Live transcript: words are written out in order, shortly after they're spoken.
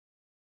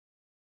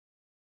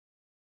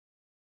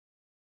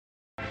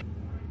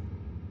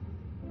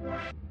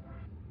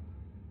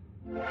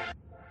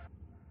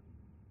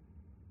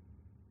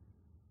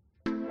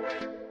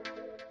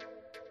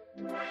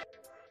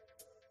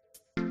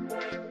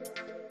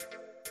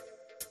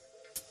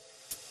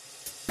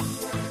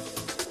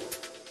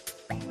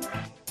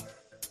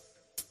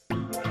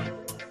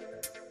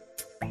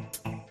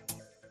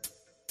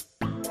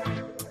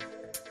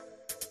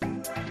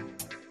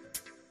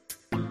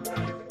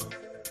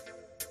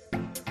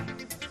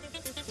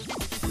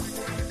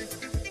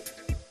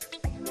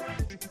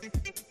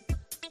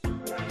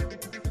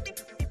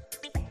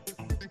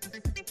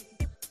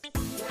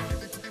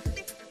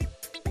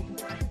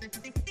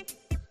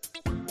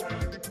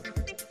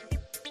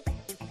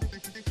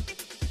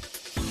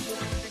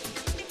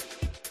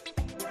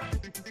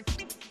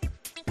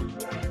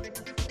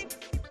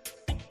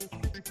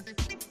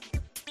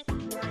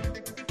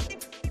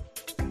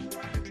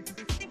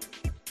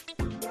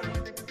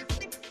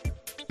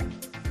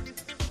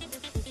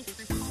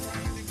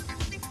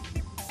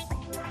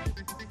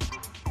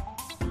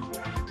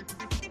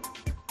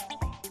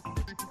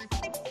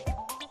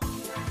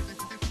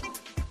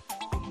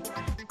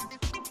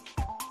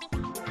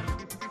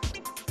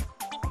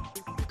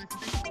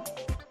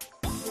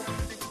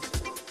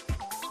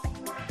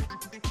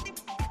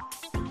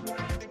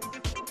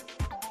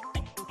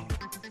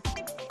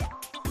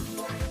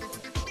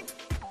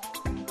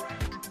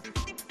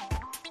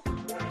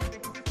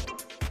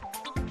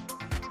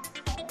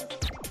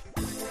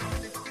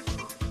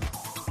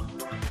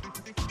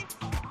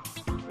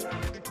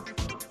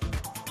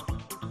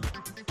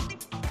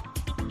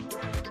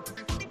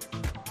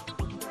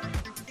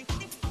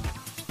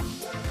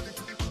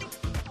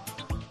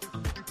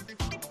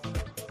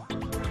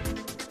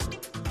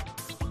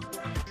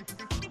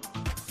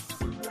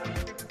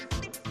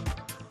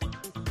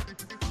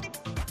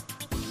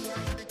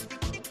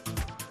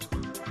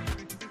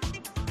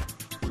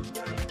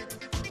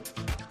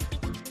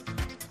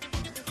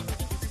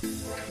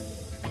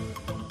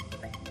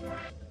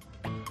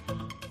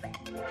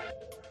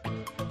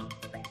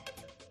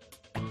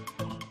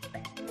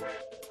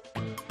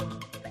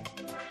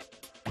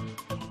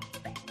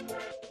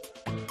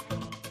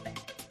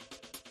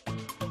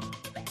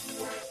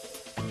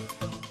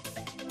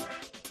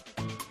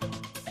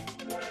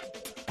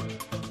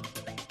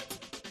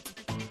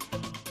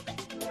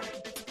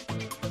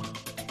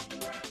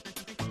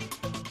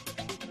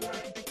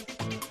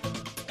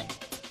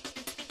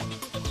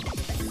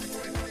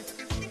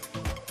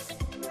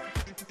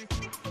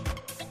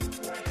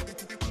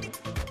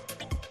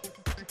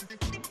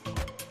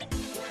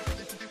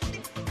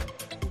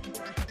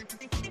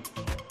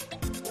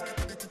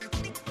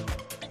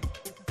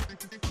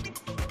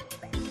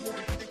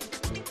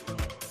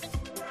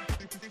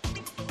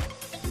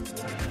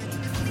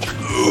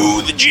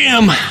Ooh, the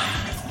gym.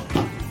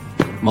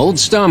 My old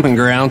stomping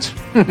grounds.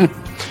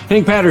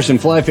 Hank Patterson,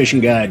 fly fishing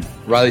guide.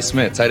 Riley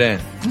Smith, tight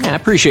end. Yeah, I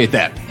appreciate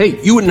that.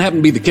 Hey, you wouldn't happen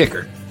to be the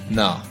kicker?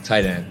 No,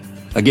 tight end.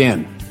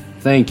 Again,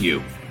 thank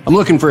you. I'm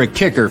looking for a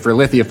kicker for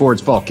Lithia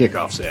Ford's fall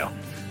kickoff sale.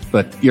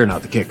 But you're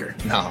not the kicker.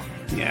 No.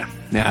 Yeah.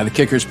 Nah, the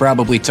kicker's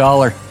probably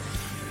taller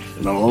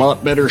and in a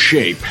lot better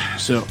shape.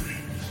 So,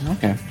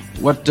 okay.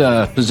 What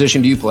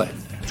position do you play?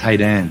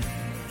 Tight end.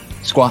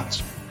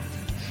 Squats.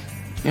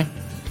 Yeah.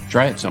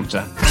 Try it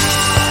sometime.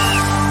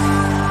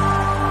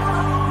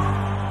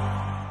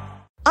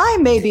 I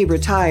may be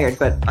retired,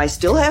 but I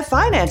still have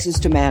finances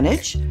to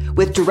manage.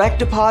 With direct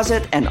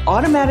deposit and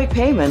automatic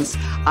payments,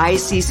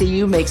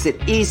 ICCU makes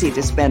it easy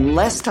to spend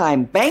less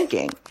time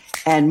banking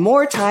and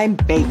more time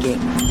baking.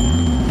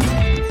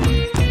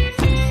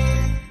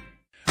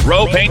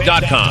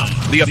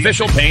 RowPaint.com, the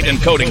official paint and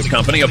coatings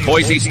company of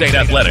Boise State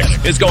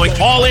Athletics, is going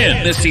all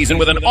in this season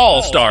with an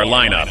all-star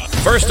lineup.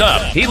 First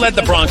up, he led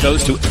the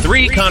Broncos to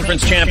 3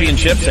 conference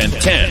championships and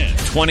 10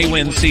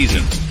 20-win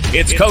seasons.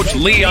 It's Coach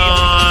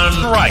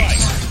Leon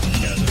Rice.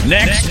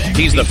 Next,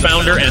 he's the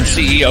founder and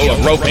CEO of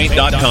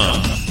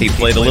RowPaint.com. He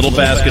played a little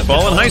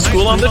basketball in high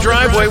school on the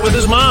driveway with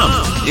his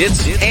mom.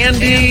 It's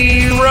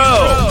Andy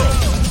Rowe.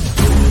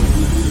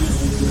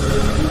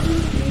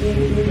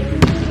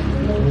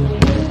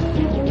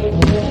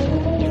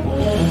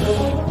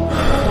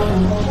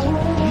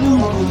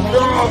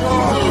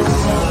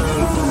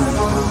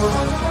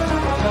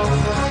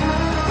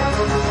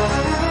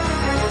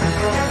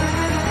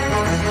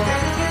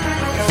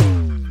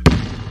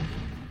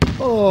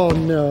 Oh,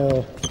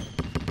 no.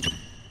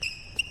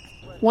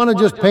 Want to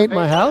just paint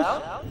my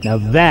house? Now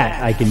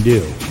that I can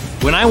do.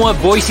 When I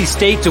want Boise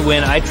State to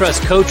win, I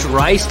trust Coach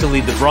Rice to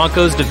lead the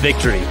Broncos to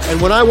victory. And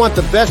when I want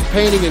the best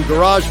painting and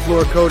garage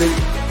floor coating,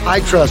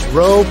 I trust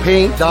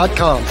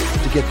RowPaint.com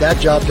to get that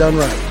job done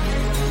right.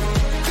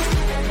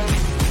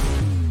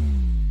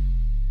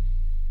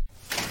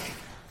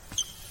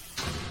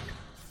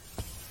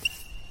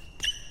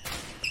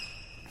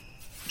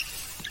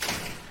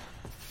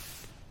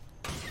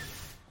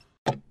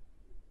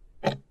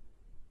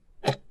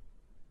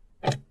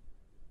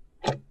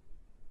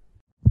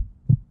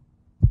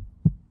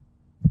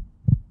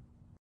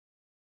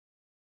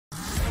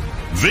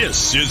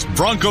 This is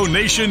Bronco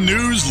Nation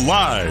News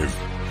Live.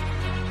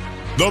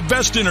 The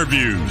best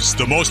interviews,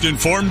 the most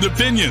informed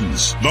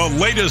opinions, the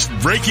latest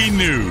breaking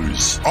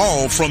news,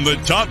 all from the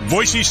top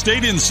Boise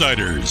State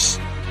insiders.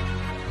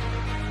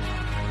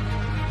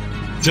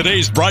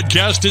 Today's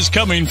broadcast is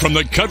coming from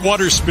the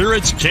Cutwater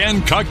Spirits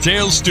Canned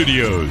Cocktail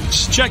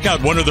Studios. Check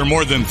out one of their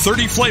more than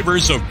 30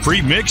 flavors of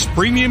pre-mixed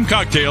premium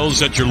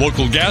cocktails at your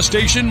local gas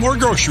station or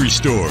grocery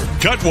store.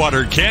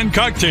 Cutwater Canned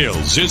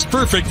Cocktails is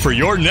perfect for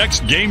your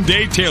next game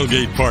day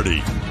tailgate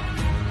party.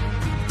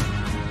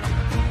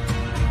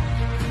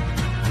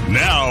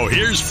 Now,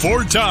 here's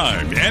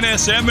four-time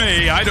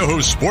NSMA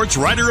Idaho Sports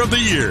Writer of the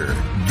Year,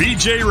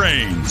 BJ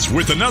Rains,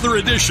 with another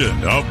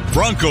edition of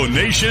Bronco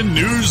Nation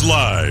News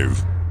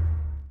Live.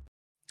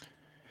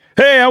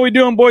 Hey, how we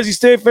doing, Boise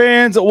State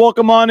fans?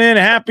 Welcome on in.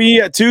 Happy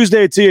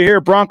Tuesday to you here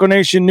at Bronco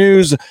Nation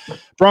News,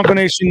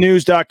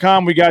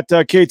 BroncoNationNews.com. We got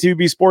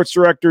KTVB Sports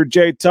Director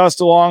Jay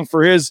Tust along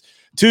for his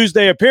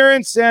Tuesday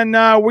appearance, and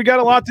we got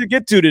a lot to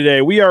get to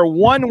today. We are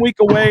 1 week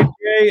away,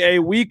 Jay, a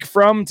week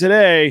from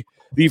today,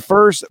 the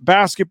first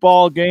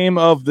basketball game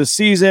of the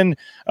season.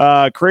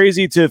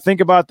 Crazy to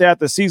think about that.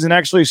 The season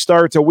actually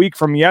starts a week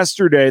from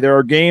yesterday. There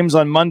are games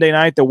on Monday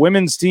night. The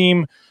women's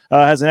team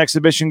has an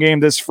exhibition game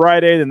this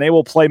Friday. Then they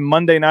will play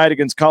Monday night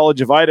against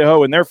College of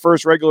Idaho in their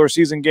first regular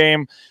season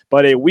game.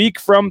 But a week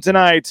from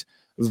tonight,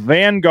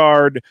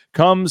 Vanguard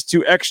comes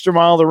to Extra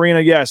Mile Arena.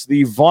 Yes,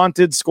 the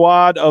vaunted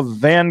squad of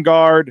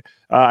Vanguard.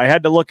 I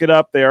had to look it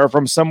up. They are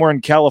from somewhere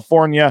in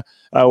California,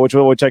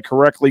 which I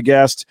correctly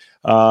guessed.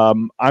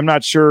 I'm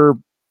not sure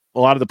a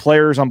lot of the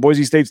players on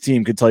Boise State's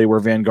team could tell you where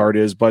Vanguard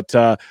is, but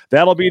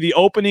that'll be the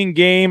opening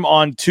game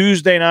on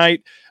Tuesday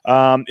night.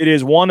 It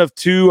is one of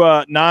two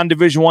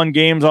non-Division I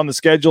games on the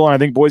schedule, and I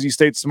think Boise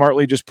State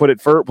smartly just put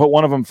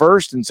one of them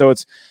first, and so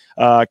it's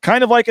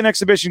kind of like an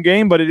exhibition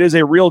game, but it is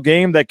a real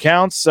game that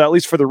counts, at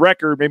least for the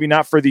record, maybe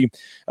not for the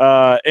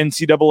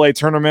NCAA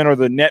tournament or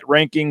the net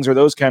rankings or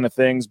those kind of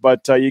things,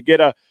 but you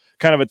get a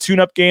kind of a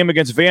tune-up game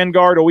against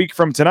Vanguard a week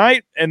from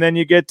tonight, and then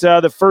you get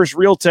the first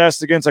real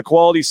test against a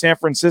quality San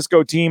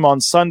Francisco team on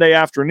Sunday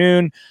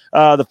afternoon,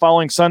 the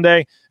following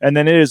Sunday, and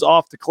then it is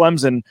off to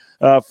Clemson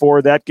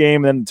for that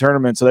game and the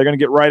tournament. So they're going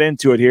to get right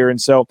into it here.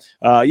 And so,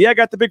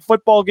 got the big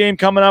football game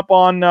coming up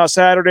on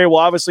Saturday. We'll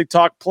obviously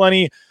talk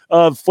plenty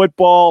of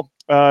football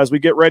as we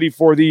get ready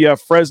for the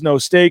Fresno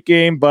State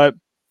game. But,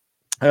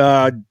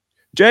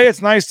 Jay,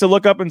 it's nice to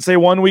look up and say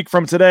 1 week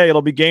from today,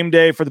 it'll be game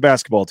day for the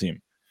basketball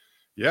team.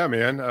 Yeah,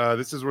 man.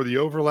 This is where the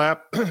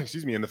overlap, and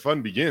the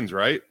fun begins,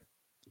 right?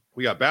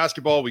 We got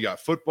basketball, we got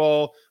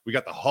football, we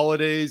got the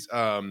holidays.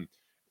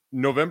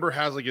 November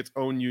has like its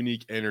own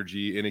unique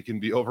energy, and it can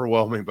be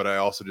overwhelming, but I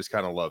also just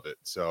kind of love it.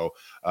 So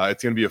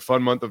it's going to be a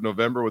fun month of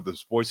November with the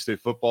Boise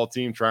State football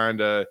team trying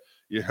to,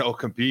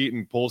 compete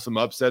and pull some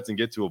upsets and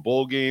get to a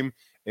bowl game.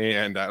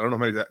 And I don't know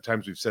how many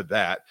times we've said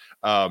that.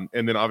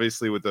 And then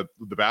obviously with the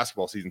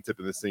basketball season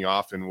tipping this thing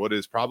off in what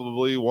is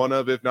probably one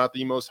of, if not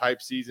the most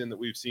hyped season that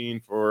we've seen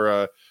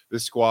for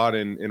this squad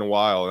in a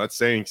while. And that's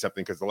saying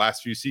something because the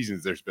last few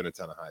seasons there's been a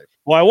ton of hype.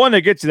 Well, I wanted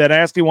to get to that. I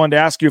actually wanted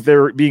to ask you if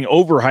they're being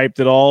overhyped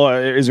at all.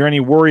 Is there any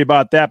worry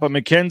about that? But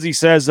Mackenzie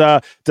says,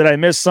 did I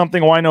miss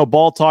something? Well, I know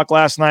ball talk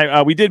last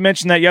night. We did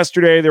mention that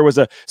yesterday. There was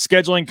a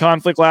scheduling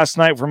conflict last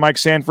night for Mike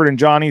Sanford and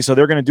Johnny, so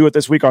they're going to do it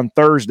this week on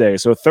Thursday.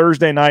 So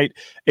Thursday night,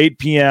 8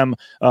 p.m.,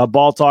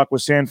 ball talk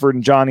with Sanford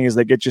and Johnny as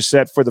they get you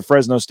set for the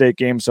Fresno State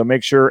game. So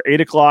make sure 8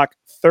 o'clock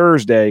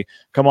Thursday,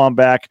 come on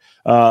back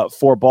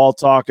for ball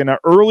talk. And an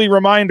early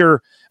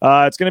reminder,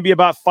 it's going to be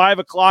about 5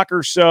 o'clock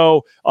or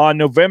so on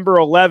November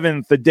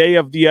 11th, the day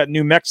of the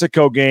New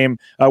Mexico game.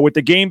 With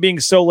the game being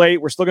so late,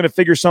 we're still going to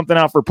figure something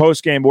out for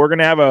postgame, but we're going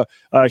to have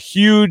a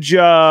huge,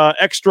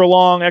 extra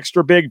long,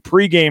 extra big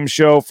pregame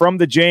show from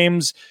the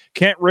James,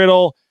 Kent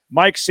Riddle,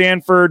 Mike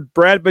Sanford,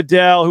 Brad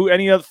Bedell,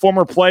 any other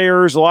former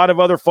players, a lot of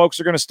other folks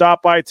are going to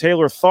stop by.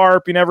 Taylor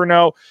Tharp, you never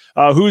know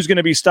who's going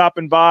to be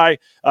stopping by.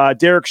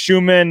 Derek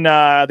Schumann,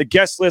 the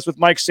guest list with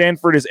Mike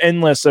Sanford is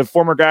endless of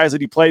former guys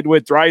that he played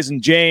with.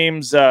 Dryzen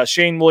James,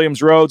 Shane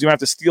Williams-Rhodes. You have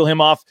to steal him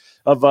off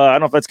of, I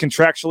don't know if that's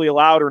contractually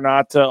allowed or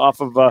not,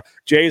 off of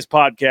Jay's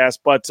podcast.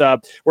 But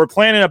we're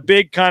planning a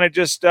big kind of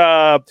just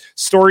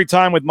story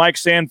time with Mike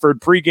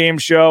Sanford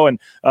pregame show, and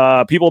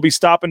people will be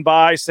stopping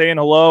by, saying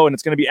hello, and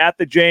it's going to be at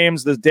the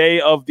James the day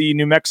of the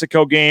New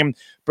Mexico game.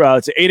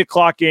 It's an 8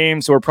 o'clock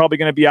game, so we're probably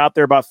going to be out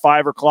there about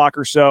 5 o'clock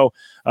or so.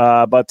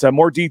 But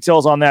more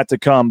details on that to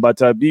come. But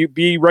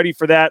be ready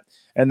for that.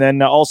 And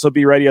then also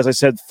be ready, as I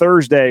said,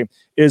 Thursday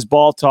is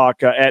ball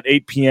talk at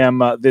 8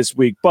 p.m. This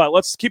week. But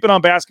let's keep it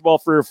on basketball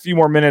for a few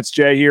more minutes,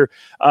 Jay, here.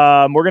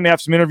 We're going to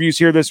have some interviews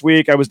here this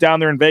week. I was down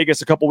there in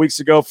Vegas a couple weeks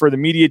ago for the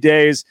media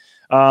days.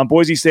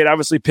 Boise State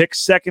obviously picked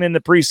second in the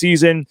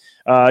preseason.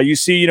 You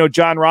see,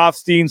 John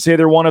Rothstein say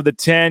they're one of the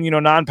 10,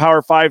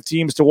 non-Power 5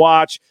 teams to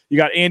watch. You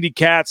got Andy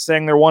Katz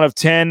saying they're one of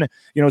 10,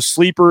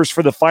 sleepers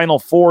for the Final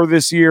Four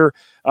this year.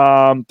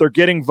 They're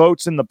getting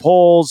votes in the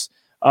polls.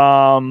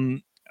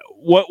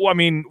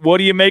 What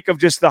do you make of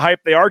just the hype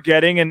they are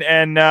getting,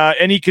 and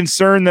any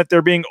concern that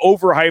they're being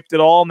overhyped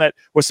at all, and that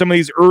with some of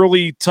these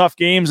early tough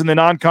games in the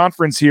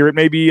non-conference here, it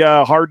may be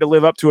hard to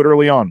live up to it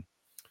early on?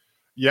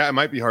 Yeah, it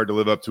might be hard to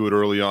live up to it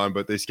early on,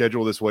 but they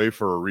schedule this way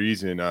for a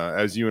reason.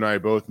 As you and I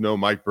both know,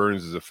 Mike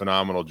Burns does a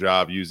phenomenal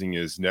job using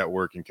his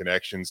network and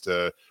connections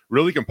to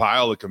really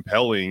compile a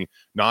compelling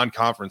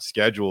non-conference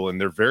schedule, and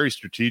they're very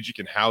strategic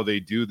in how they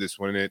do this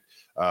when it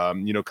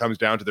comes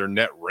down to their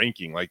net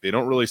ranking. Like, they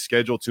don't really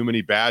schedule too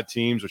many bad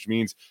teams, which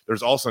means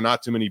there's also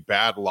not too many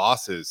bad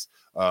losses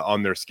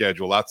on their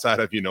schedule outside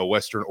of,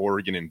 Western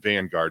Oregon and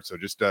Vanguard. So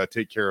just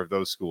take care of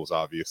those schools,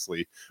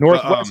 obviously.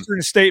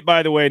 Northwestern State,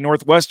 by the way,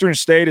 Northwestern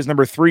State is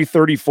number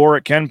 334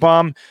 at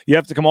KenPom. You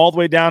have to come all the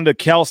way down to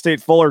Cal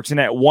State Fullerton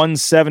at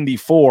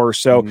 174.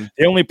 So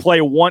they only play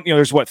one,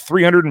 there's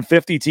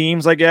 350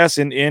 teams, I guess,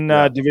 in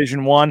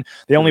Division One.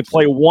 They only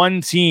play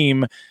one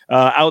team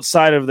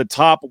outside of the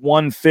top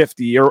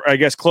 150, or I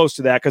guess close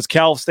to that, because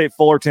Cal State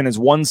Fullerton is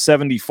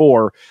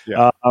 174.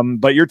 Yeah.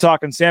 But you're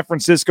talking San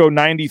Francisco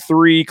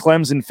 93,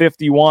 Clemson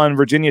 51,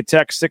 Virginia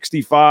Tech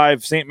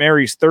 65, St.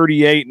 Mary's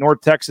 38,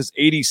 North Texas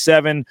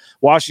 87,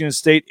 Washington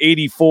State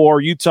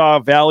 84, Utah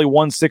Valley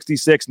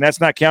 166, and that's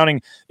not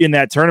counting in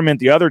that tournament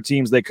the other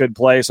teams they could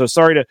play. So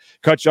sorry to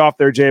cut you off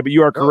there, Jay, but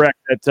you are correct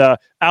that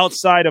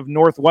outside of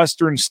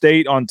Northwestern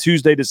State on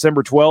Tuesday,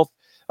 December 12th,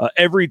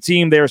 every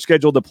team they are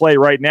scheduled to play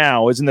right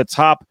now is in the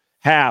top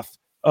half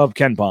of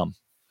KenPom.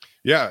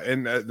 Yeah,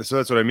 and so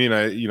that's what I mean.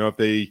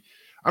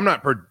 I'm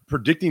not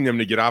predicting them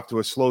to get off to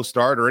a slow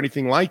start or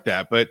anything like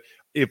that, but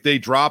if they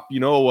drop,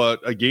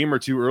 a game or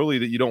two early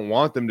that you don't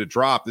want them to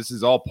drop, this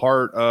is all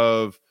part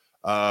of,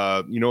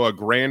 a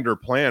grander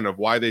plan of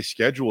why they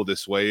schedule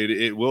this way.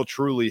 It will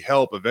truly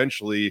help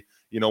eventually,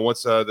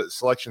 once the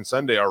Selection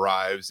Sunday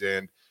arrives,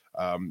 and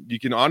you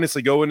can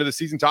honestly go into the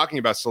season talking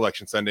about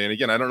Selection Sunday. And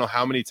again, I don't know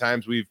how many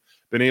times we've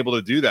been able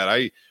to do that.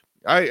 I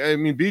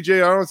mean,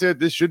 BJ, I don't say that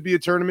this should be a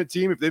tournament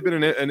team. If they've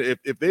been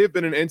if they have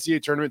been an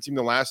NCAA tournament team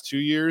the last 2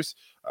 years,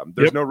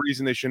 there's no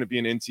reason they shouldn't be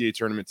an NCAA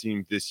tournament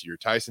team this year.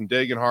 Tyson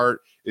Degenhart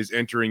is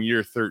entering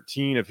year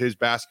 13 of his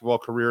basketball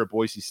career at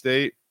Boise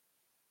State.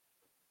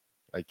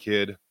 I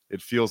kid.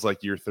 It feels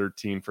like year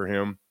 13 for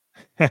him.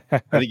 I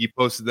think he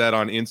posted that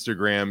on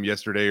Instagram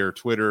yesterday or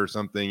Twitter or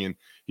something, and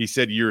he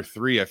said year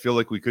 3. I feel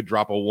like we could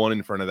drop a 1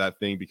 in front of that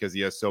thing because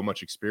he has so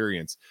much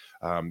experience.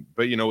 But,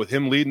 with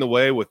him leading the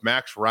way with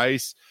Max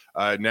Rice,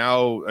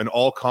 now an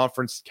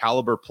all-conference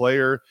caliber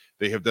player,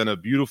 they have done a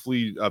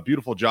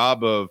beautiful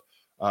job of,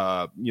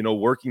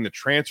 working the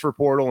transfer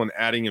portal and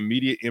adding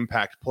immediate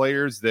impact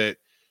players that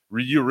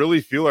you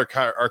really feel are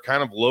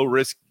kind of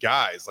low-risk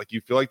guys. Like,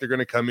 you feel like they're going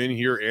to come in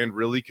here and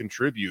really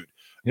contribute.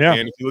 Yeah.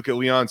 And if you look at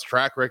Leon's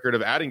track record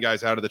of adding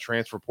guys out of the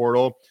transfer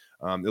portal,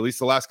 at least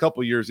the last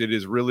couple of years, it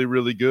is really,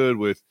 really good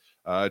with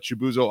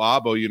Chibuzo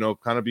Abo,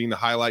 kind of being the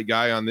highlight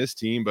guy on this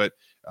team. But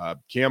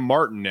Cam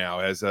Martin now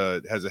has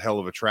a hell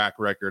of a track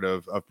record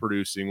of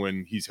producing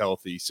when he's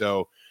healthy.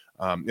 So,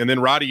 and then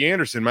Roddy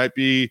Anderson might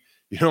be,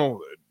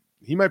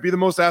 he might be the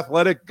most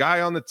athletic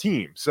guy on the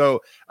team. So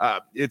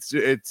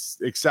it's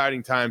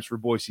exciting times for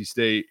Boise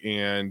State,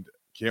 and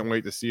can't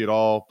wait to see it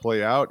all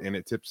play out. And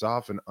it tips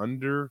off in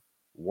under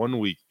 1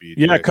 week, BJ.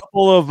 Yeah, a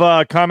couple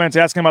of comments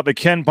asking about the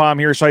KenPom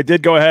here. So I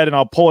did go ahead and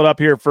I'll pull it up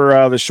here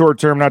for the short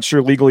term. Not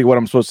sure legally what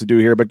I'm supposed to do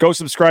here, but go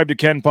subscribe to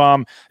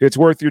KenPom. It's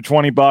worth your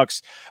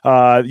 $20.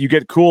 You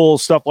get cool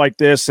stuff like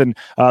this. And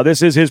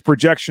this is his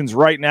projections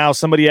right now.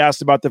 Somebody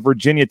asked about the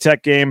Virginia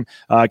Tech game.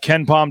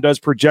 KenPom does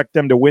project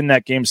them to win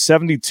that game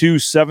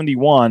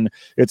 72-71.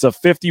 It's a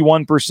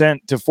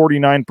 51% to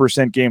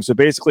 49% game. So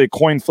basically a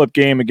coin flip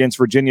game against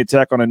Virginia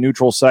Tech on a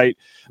neutral site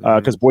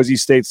because Boise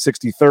State's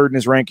 63rd in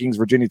his rankings.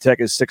 Virginia Tech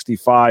is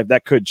 65.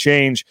 That could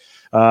change.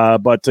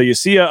 But you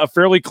see a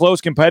fairly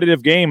close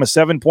competitive game, a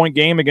 7-point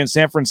game against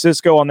San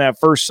Francisco on that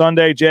first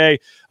Sunday, Jay.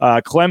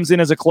 Clemson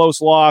is a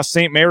close loss.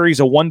 St. Mary's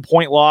a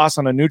 1-point loss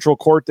on a neutral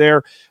court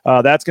there.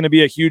 That's going to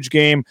be a huge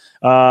game.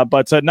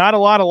 But not a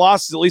lot of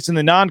losses, at least in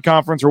the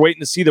non-conference. We're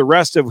waiting to see the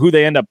rest of who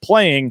they end up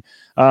playing.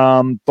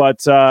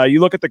 But you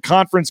look at the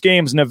conference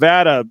games,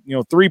 Nevada,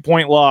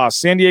 3-point loss.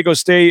 San Diego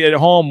State at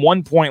home,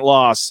 1-point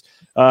loss.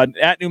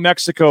 At New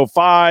Mexico,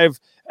 5.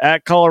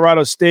 At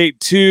Colorado State,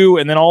 2,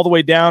 and then all the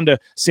way down to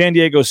San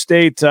Diego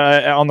State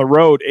on the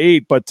road,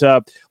 8. But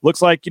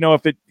looks like,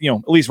 if it,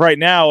 at least right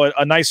now,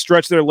 a nice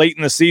stretch there late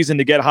in the season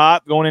to get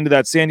hot going into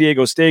that San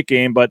Diego State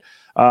game. But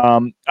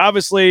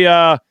obviously,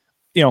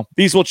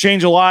 these will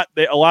change a lot.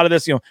 A lot of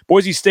this,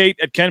 Boise State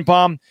at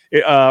KenPom.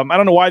 I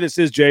don't know why this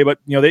is, Jay, but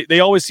they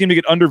always seem to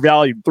get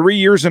undervalued. 3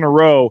 years in a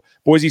row,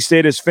 Boise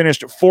State has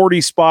finished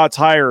 40 spots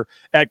higher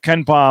at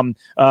KenPom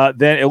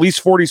than at least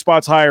 40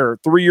 spots higher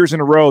 3 years in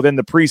a row than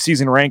the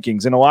preseason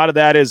rankings. And a lot of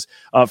that is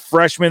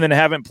freshmen that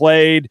haven't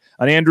played,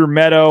 an Andrew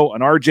Meadow,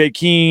 an RJ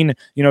Keene,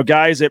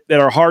 guys that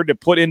are hard to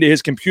put into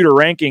his computer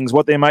rankings,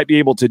 what they might be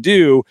able to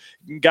do.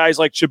 Guys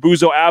like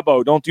Chibuzo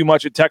Abo don't do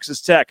much at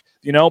Texas Tech.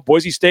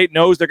 Boise State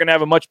knows they're going to have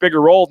have a much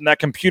bigger role than that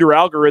computer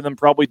algorithm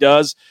probably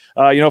does,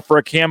 for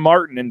a Cam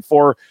Martin and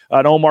for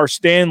an Omar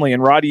Stanley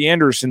and Roddy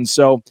Anderson.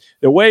 So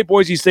the way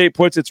Boise State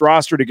puts its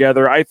roster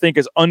together, I think,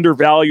 is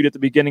undervalued at the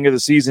beginning of the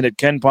season at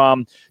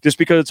KenPom, just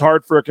because it's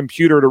hard for a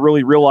computer to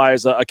really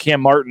realize a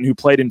Cam Martin who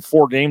played in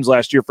 4 games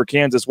last year for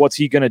Kansas. What's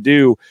he going to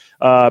do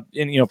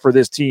for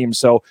this team?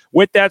 So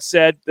with that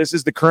said, this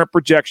is the current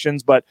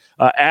projections, but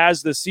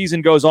as the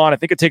season goes on, I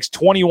think it takes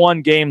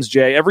 21 games,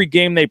 Jay. Every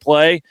game they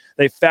play,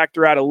 they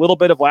factor out a little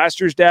bit of last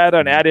year's data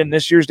and add in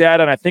this year's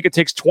data, and I think it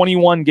takes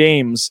 21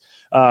 games.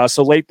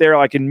 So late there,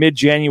 like in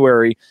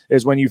mid-January,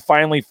 is when you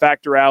finally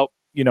factor out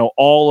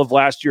all of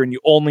last year and you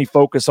only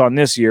focus on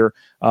this year.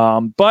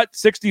 But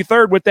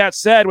 63rd, with that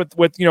said,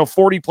 with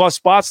 40 plus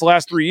spots the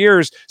last 3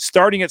 years,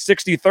 starting at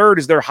 63rd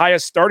is their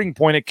highest starting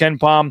point at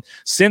KenPom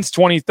since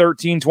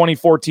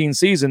 2013-2014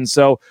 season.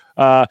 So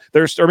or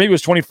maybe it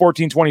was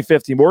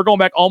 2014-2015, but we're going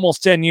back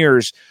almost 10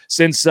 years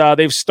since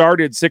they've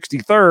started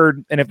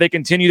 63rd. And if they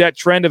continue that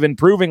trend of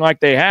improving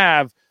like they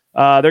have,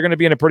 they're going to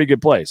be in a pretty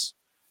good place.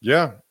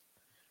 Yeah.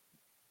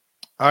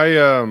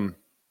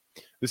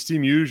 This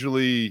team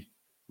usually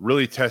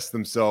really test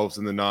themselves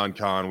in the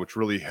non-con, which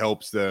really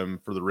helps them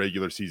for the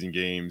regular season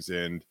games.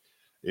 And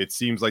it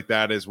seems like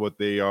that is what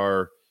they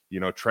are,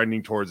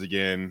 trending towards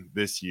again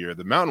this year.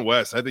 The Mountain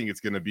West, I think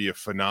it's going to be a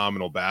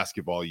phenomenal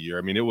basketball year.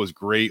 I mean, it was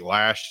great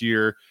last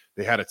year.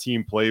 They had a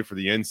team play for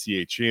the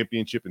NCAA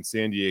championship in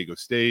San Diego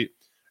State.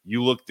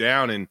 You look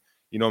down and,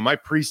 my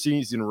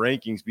preseason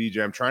rankings,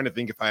 BJ, I'm trying to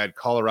think if I had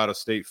Colorado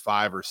State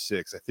 5 or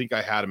 6. I think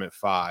I had them at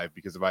 5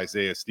 because of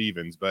Isaiah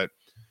Stevens, but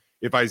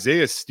if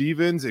Isaiah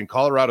Stevens in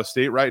Colorado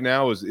State right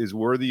now is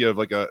worthy of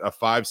like a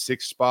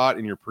 5-6 spot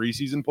in your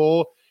preseason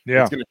poll,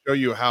 it's going to show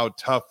you how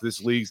tough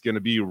this league's going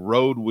to be.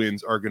 Road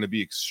wins are going to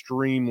be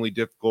extremely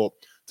difficult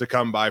to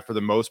come by for the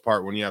most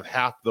part when you have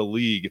half the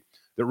league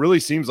that really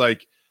seems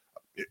like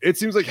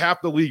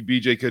half the league,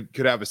 BJ,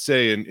 could have a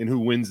say in who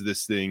wins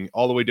this thing,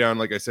 all the way down,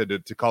 like I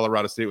said, to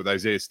Colorado State with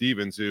Isaiah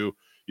Stevens, who,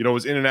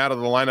 was in and out of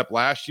the lineup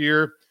last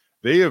year.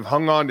 They have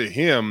hung on to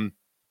him,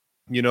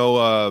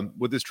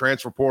 with this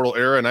transfer portal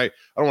era. And I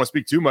don't want to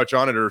speak too much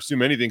on it or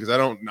assume anything because I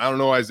don't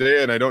know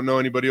Isaiah and I don't know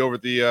anybody over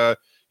at the,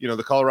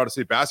 the Colorado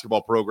State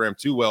basketball program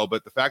too well.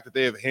 But the fact that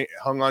they have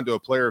hung on to a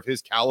player of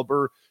his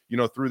caliber,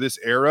 through this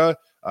era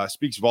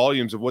speaks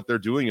volumes of what they're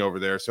doing over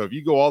there. So if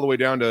you go all the way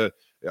down to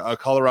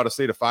Colorado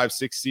State, a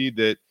 5-6 seed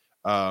that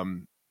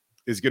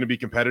is going to be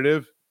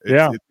competitive, it's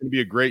going to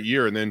be a great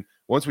year. And then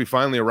once we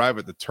finally arrive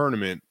at the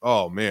tournament,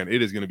 oh man,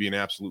 it is going to be an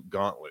absolute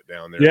gauntlet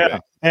down there. Yeah.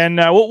 And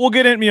we'll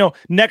get in,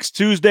 next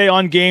Tuesday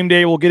on game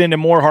day, we'll get into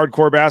more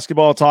hardcore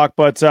basketball talk.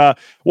 But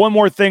one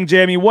more thing,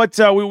 Jamie, what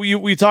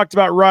we talked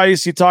about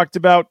Rice, you talked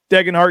about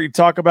Degenhart, you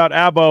talk about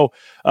Abo.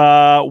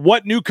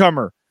 What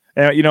newcomer?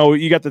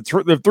 You got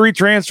the 3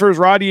 transfers: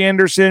 Roddy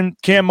Anderson,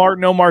 Cam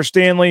Martin, Omar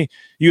Stanley.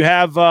 You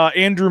have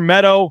Andrew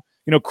Meadow.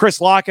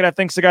 Chris Lockett, I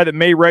think, is the guy that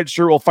may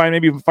redshirt. We'll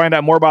find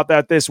out more about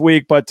that this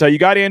week. But you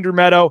got Andrew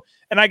Meadow.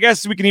 And I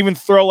guess we can even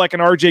throw like an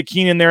RJ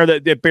Keenan there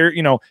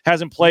that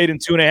hasn't played in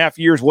 2.5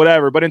 years,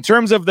 whatever. But in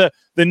terms of the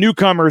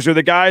newcomers or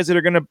the guys that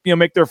are going to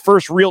make their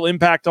first real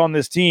impact on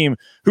this team,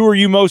 who are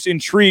you most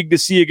intrigued to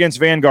see against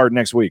Vanguard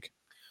next week?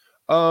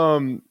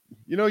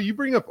 You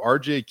bring up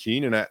RJ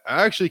Keenan. I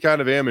actually kind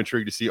of am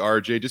intrigued to see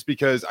RJ just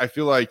because I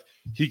feel like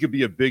he could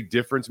be a big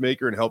difference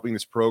maker in helping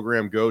this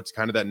program go to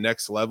kind of that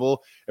next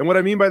level. And what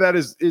I mean by that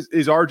is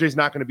RJ's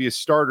not going to be a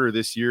starter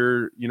this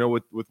year,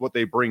 with what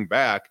they bring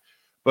back.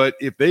 But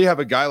if they have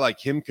a guy like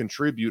him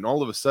contribute and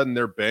all of a sudden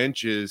their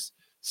bench is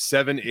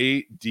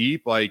 7-8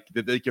 deep, like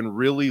that they can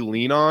really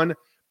lean on,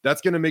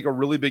 that's going to make a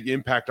really big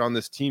impact on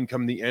this team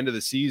come the end of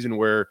the season,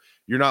 where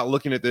you're not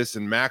looking at this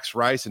and Max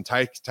Rice and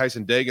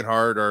Tyson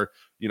Degenhart are,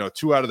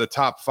 2 out of the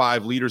top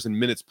 5 leaders in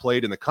minutes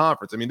played in the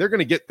conference. I mean, they're going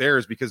to get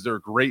theirs because they're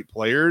great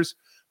players,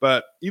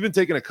 but even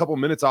taking a couple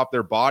minutes off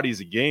their bodies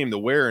a game, the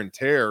wear and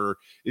tear,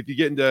 if you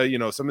get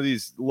into, some of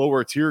these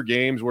lower tier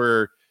games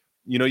where,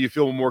 you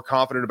feel more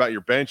confident about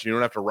your bench and you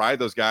don't have to ride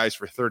those guys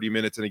for 30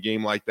 minutes in a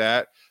game like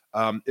that.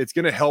 It's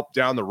going to help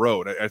down the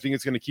road. I think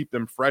it's going to keep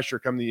them fresher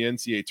come the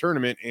NCAA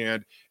tournament,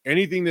 and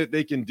anything that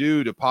they can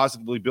do to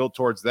positively build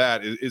towards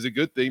that is a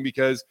good thing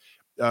because,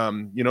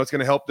 it's going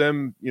to help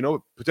them,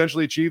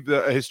 potentially achieve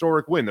a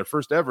historic win, their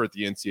first ever at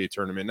the NCAA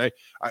tournament. And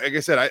like I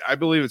said, I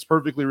believe it's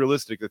perfectly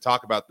realistic to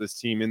talk about this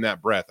team in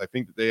that breath. I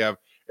think that they have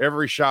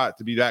every shot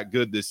to be that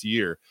good this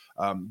year.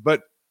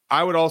 But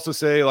I would also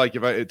say, like,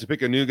 to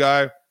pick a new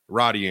guy,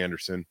 Roddy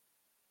Anderson.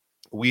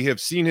 We have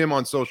seen him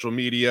on social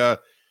media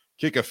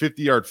kick a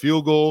 50-yard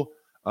field goal.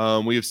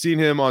 We have seen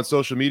him on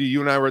social media.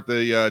 You and I were at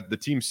the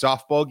team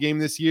softball game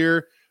this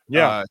year.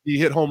 Yeah. He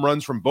hit home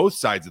runs from both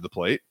sides of the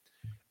plate.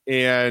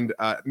 And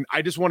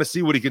I just want to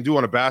see what he can do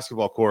on a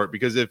basketball court,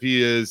 because if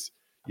he is,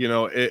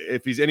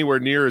 if he's anywhere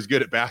near as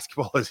good at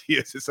basketball as he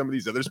is at some of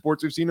these other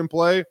sports we've seen him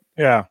play,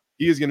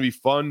 he is going to be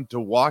fun to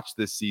watch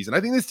this season.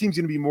 I think this team's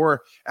going to be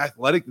more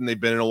athletic than they've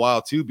been in a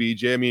while too,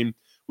 BJ. I mean,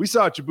 we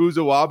saw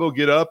Chibuzo Wabo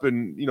get up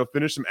and,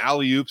 finish some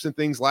alley-oops and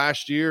things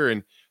last year.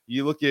 And,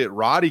 You look at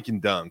Roddy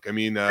can dunk. I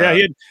mean, he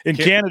had, in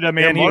Canada,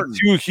 man, he had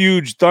 2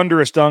 huge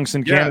thunderous dunks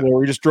in Canada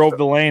where he just drove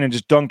the lane and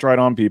just dunked right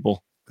on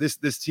people.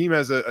 This team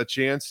has a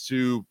chance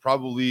to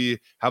probably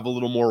have a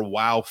little more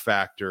wow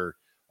factor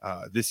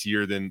this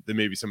year than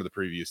maybe some of the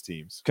previous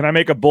teams. Can I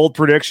make a bold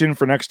prediction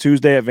for next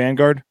Tuesday at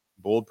Vanguard?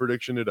 Bold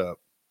prediction it up.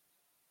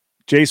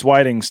 Jace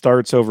Whiting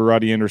starts over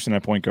Roddy Anderson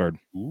at point guard.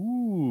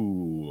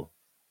 Ooh,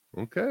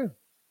 okay.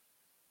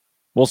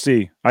 We'll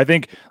see. I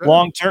think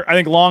long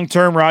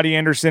term, Roddy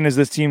Anderson is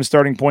this team's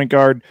starting point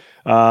guard.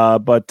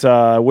 But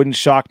wouldn't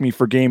shock me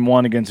for game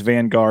 1 against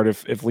Vanguard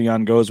if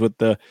Leon goes with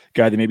the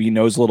guy that maybe he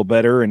knows a little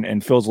better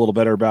and feels a little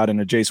better about,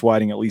 and a Jace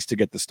Whiting at least to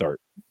get the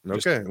start.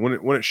 Okay.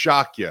 Wouldn't it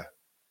shock you?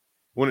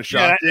 Wouldn't it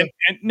shock you?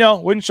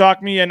 No, wouldn't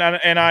shock me. And I'm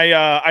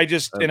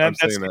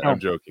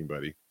joking,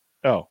 buddy.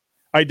 Oh,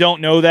 I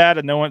don't know that,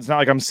 and no, it's not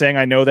like I'm saying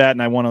I know that,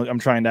 and I'm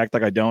trying to act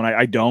like I don't.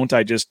 I don't.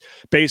 I just,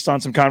 based on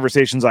some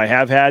conversations I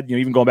have had,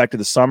 even going back to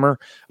the summer,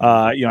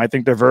 I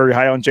think they're very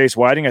high on Jace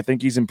Whiting. I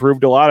think he's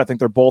improved a lot. I think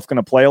they're both going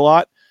to play a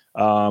lot.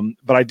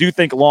 But I do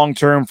think long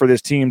term for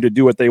this team to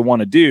do what they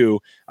want to do,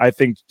 I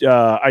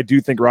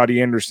do think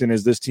Roddy Anderson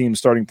is this team's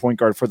starting point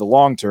guard for the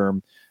long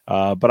term.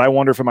 But I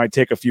wonder if it might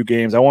take a few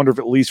games. I wonder if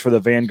at least for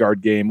the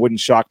Vanguard game, wouldn't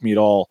shock me at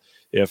all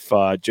if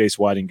Jace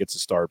Whiting gets a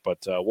start, but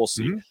we'll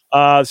see.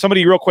 Mm-hmm.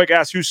 Somebody real quick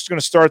asked who's going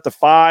to start the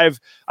 5.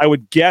 I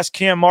would guess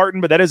Cam Martin,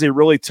 but that is a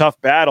really tough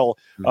battle.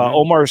 Mm-hmm.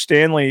 Omar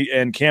Stanley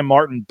and Cam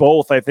Martin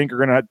both, I think, are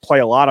going to play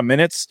a lot of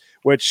minutes,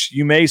 which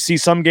you may see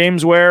some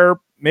games where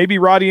maybe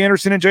Roddy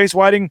Anderson and Jace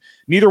Whiting,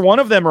 neither one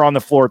of them are on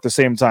the floor at the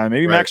same time.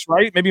 Maybe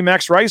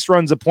Max Rice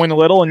runs a point a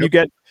little, and you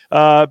get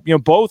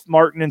both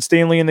Martin and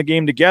Stanley in the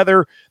game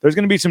together. There's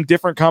going to be some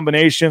different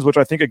combinations, which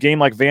I think a game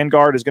like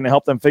Vanguard is going to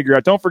help them figure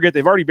out. Don't forget,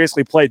 they've already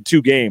basically played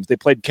 2 games. They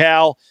played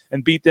Cal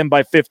and beat them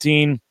by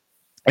 15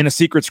 in a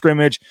secret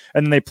scrimmage,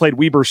 and then they played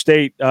Weber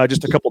State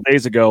just a couple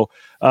days ago.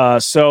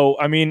 So,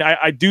 I mean,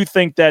 I do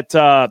think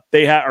that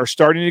they are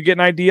starting to get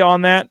an idea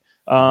on that.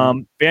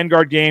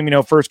 Vanguard game,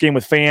 first game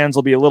with fans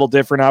will be a little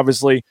different,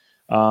 obviously.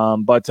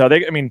 But that's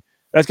going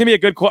to be a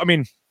good I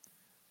mean,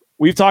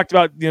 we've talked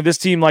about, this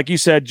team, like you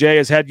said, Jay,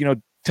 has had,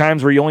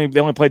 times where they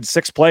only played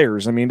 6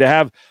 players. I mean, to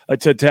have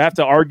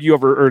to argue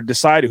over or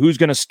decide who's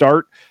going to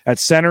start at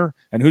center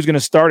and who's going to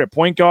start at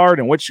point guard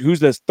and who's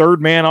the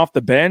third man off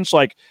the bench,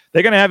 like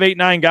they're going to have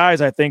 8-9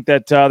 guys. I think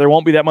that there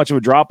won't be that much of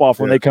a drop off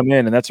when they come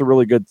in, and that's a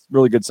really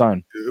good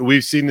sign.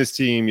 We've seen this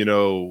team,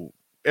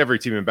 every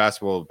team in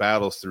basketball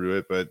battles through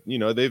it, but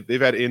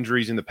they've had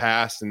injuries in the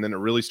past, and then it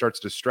really starts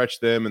to stretch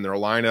them and their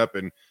lineup,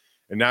 and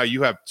now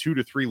you have 2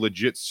 to 3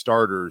 legit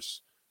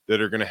starters that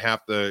are going to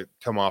have to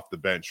come off the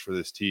bench for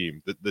this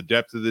team. The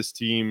depth of this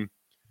team,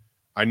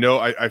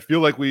 I feel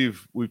like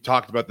we've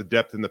talked about the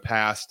depth in the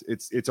past.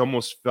 It's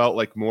almost felt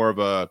like more of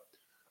a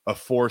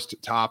forced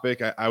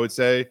topic, I would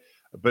say,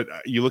 but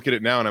you look at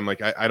it now and I'm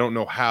like, I don't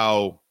know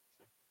how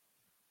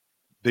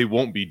they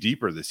won't be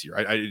deeper this year.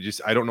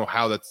 I don't know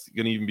how that's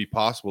going to even be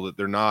possible that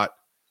they're not,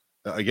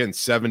 again,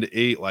 7 to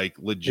 8 like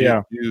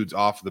legit dudes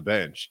off the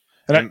bench.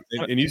 And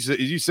as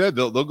you said,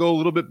 they'll go a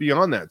little bit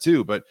beyond that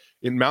too. But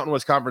in Mountain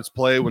West Conference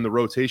play, when the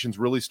rotations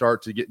really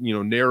start to get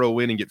narrow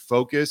in and get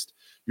focused,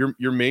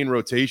 your main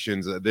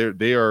rotations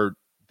they are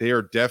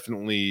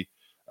definitely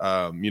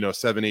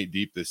 7-8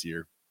 deep this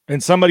year.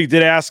 And somebody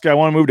did ask, I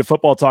want to move to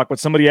football talk, but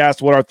somebody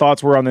asked what our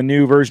thoughts were on the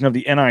new version of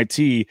the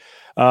NIT.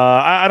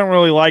 I don't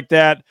really like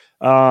that.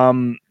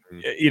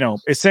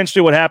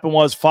 Essentially what happened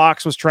was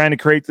Fox was trying to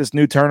create this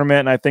new tournament,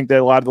 and I think that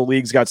a lot of the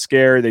leagues got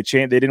scared. They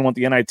didn't want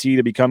the NIT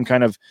to become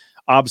kind of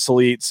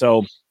obsolete.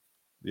 So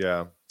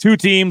 2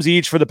 teams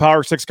each for the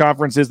Power 6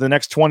 conferences, the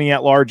next 20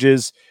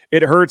 at-larges.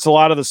 It hurts a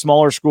lot of the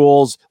smaller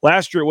schools.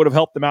 Last year it would have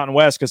helped the Mountain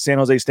West because San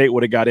Jose State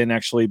would have got in,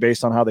 actually,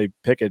 based on how they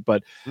pick it.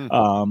 But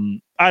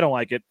I don't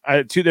like it.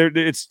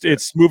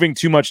 It's moving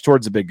too much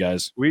towards the big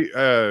guys.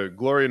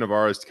 Gloria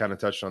Navarez kind of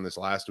touched on this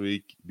last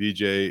week,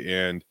 BJ,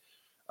 and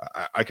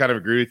I kind of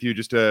agree with you.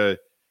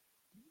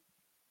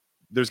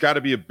 There's got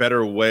to be a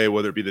better way,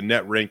 whether it be the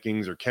net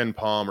rankings or Ken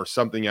Palm or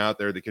something out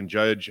there that can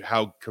judge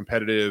how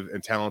competitive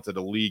and talented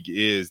a league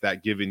is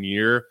that given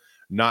year,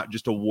 not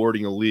just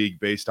awarding a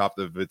league based off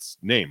of its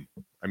name.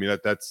 I mean,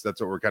 that's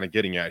what we're kind of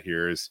getting at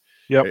here is,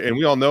 and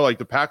we all know like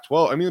the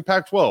Pac-12, the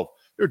Pac-12,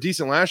 they were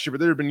decent last year, but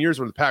there have been years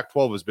where the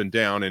Pac-12 has been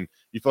down, and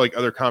you feel like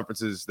other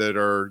conferences that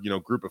are,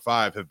 group of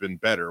 5 have been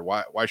better.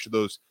 Why should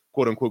those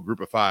quote unquote group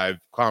of 5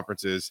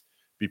 conferences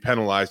be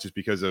penalized just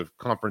because of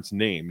conference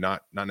name,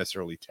 not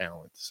necessarily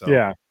talent?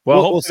 So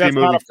we'll see. That's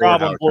not a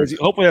problem.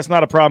 Hopefully that's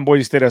not a problem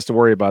Boise State has to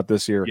worry about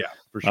this year. Yeah,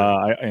 for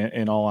sure.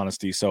 In all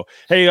honesty. So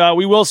hey,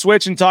 we will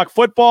switch and talk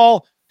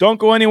football. Don't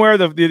go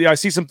anywhere. I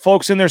see some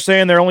folks in there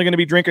saying they're only going to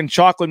be drinking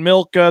chocolate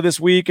milk this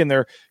week, and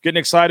they're getting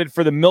excited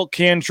for the milk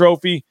can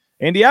trophy.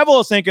 Andy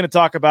Avalos ain't going to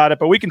talk about it,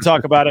 but we can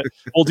talk about it.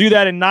 We'll do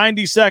that in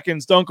 90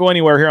 seconds. Don't go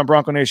anywhere here on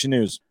Bronco Nation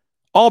News.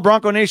 All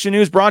Bronco Nation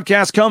News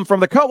broadcasts come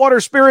from the Cutwater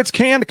Spirits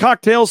Canned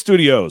Cocktail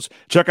Studios.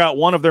 Check out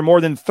one of their more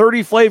than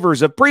 30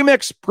 flavors of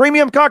pre-mix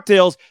premium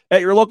cocktails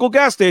at your local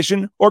gas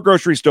station or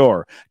grocery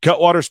store.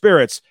 Cutwater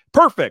Spirits,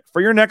 perfect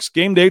for your next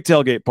game day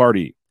tailgate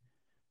party.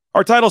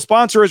 Our title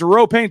sponsor is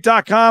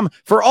rowpaint.com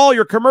for all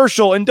your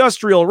commercial,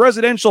 industrial,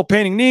 residential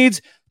painting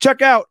needs.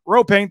 Check out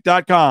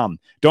rowpaint.com.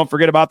 Don't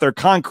forget about their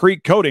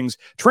concrete coatings.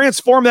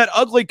 Transform that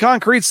ugly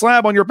concrete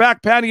slab on your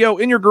back patio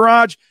in your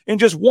garage in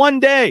just one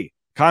day.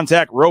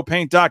 Contact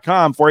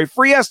rowpaint.com for a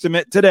free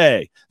estimate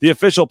today. The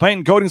official paint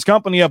and coatings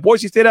company of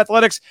Boise State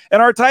Athletics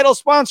and our title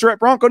sponsor at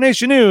Bronco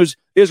Nation News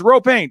is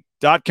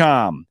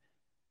rowpaint.com.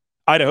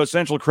 Idaho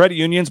Central Credit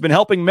Union's been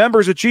helping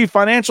members achieve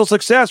financial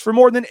success for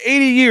more than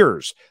 80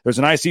 years. There's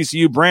an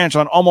ICCU branch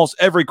on almost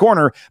every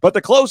corner, but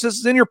the closest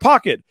is in your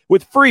pocket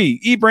with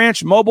free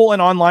eBranch mobile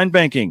and online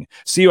banking.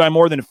 See why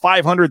more than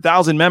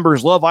 500,000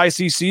 members love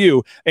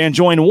ICCU and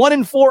join 1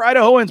 in 4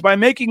 Idahoans by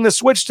making the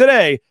switch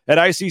today at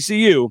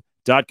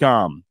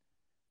ICCU.com.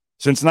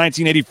 Since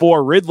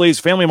 1984, Ridley's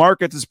Family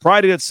Markets has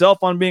prided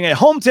itself on being a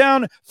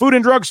hometown food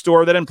and drug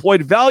store that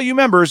employed value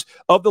members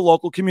of the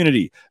local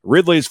community.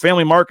 Ridley's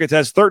Family Markets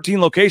has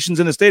 13 locations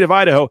in the state of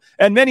Idaho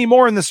and many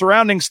more in the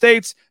surrounding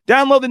states.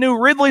 Download the new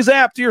Ridley's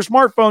app to your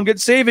smartphone, get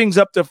savings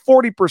up to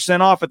 40%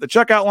 off at the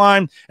checkout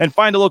line, and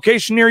find a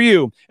location near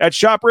you at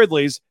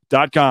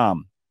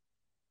shopridleys.com.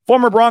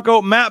 Former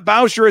Bronco Matt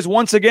Bauscher is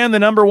once again the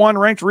number 1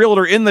 ranked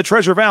realtor in the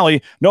Treasure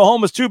Valley. No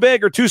home is too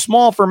big or too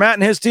small for Matt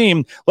and his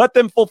team. Let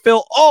them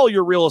fulfill all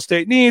your real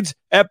estate needs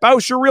at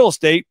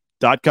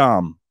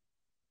BauscherRealEstate.com.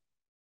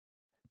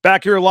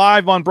 Back here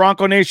live on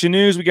Bronco Nation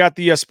News, we got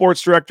the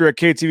sports director at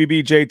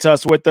KTVB, Jay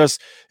Tust, with us.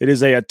 It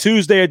is a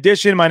Tuesday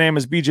edition. My name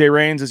is BJ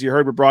Rains. As you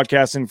heard, we're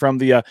broadcasting from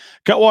the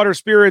Cutwater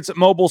Spirits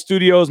mobile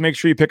studios. Make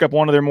sure you pick up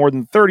one of their more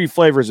than 30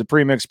 flavors of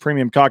premixed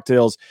premium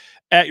cocktails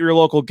at your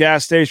local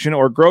gas station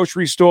or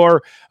grocery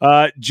store.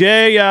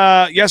 Jay,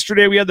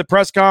 yesterday we had the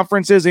press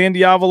conferences,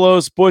 Andy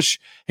Avalos, Bush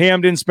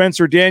Hamden,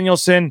 Spencer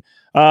Danielson.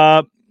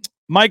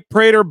 Mike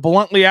Prater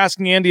bluntly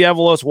asking Andy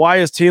Avalos, why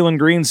is Taylen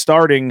Green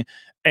starting?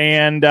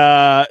 And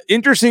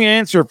interesting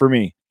answer for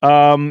me,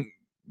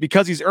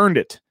 because he's earned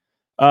it.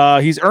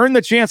 He's earned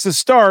the chance to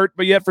start,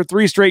 but yet for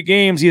 3 straight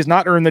games, he has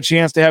not earned the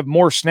chance to have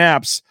more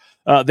snaps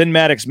than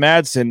Maddox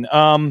Madsen.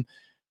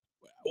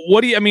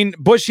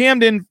 Bush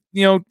Hamden,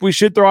 we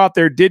should throw out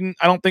there,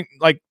 I don't think,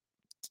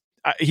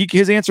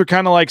 his answer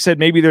kind of said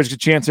maybe there's a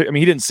chance. He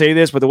didn't say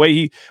this, but the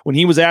way when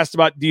he was asked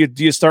about, do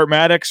you start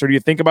Maddox or do you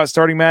think about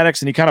starting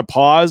Maddox? And he kind of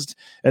paused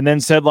and then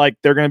said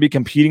they're going to be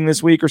competing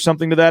this week or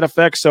something to that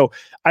effect. So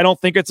I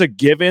don't think it's a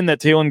given that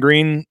Taylen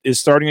Green is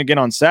starting again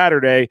on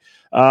Saturday.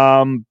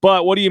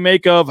 But what do you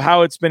make of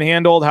how it's been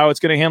handled, how it's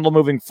going to handle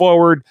moving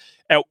forward?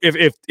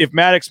 If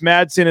Maddox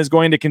Madsen is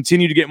going to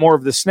continue to get more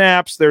of the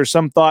snaps, there's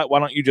some thought, why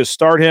don't you just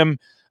start him?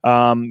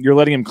 You're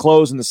letting him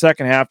close in the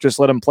second half. Just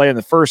let him play in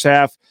the first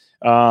half.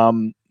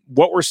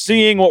 What we're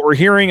seeing, what we're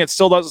hearing, it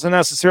still doesn't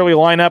necessarily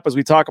line up as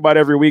we talk about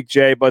every week,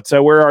 Jay, but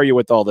where are you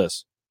with all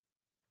this?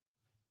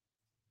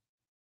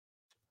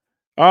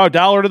 Oh,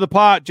 $1 to the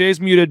pot.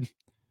 Jay's muted.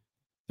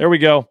 There we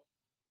go.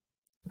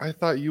 I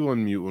thought you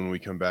unmute when we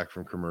come back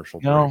from commercial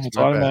breaks. No, it's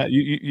automatic.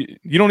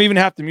 You don't even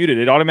have to mute it.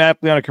 It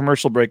automatically on a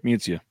commercial break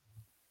mutes you.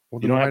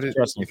 Well, you don't have to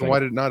press anything. Why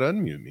did it not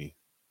unmute me?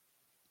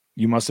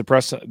 You must have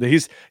pressed.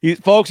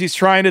 Folks, he's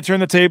trying to turn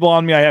the table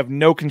on me. I have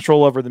no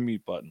control over the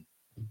mute button.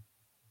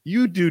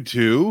 You do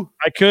too.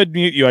 I could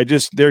mute you.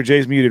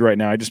 Jay's muted right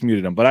now. I just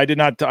muted him, but I did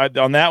not.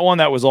 On that one,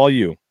 that was all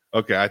you.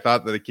 Okay, I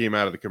thought that it came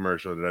out of the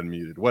commercial that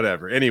unmuted.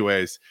 Whatever.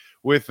 Anyways,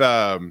 with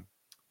not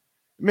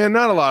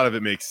a lot of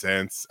it makes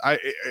sense. I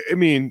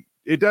mean,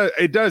 it does.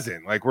 It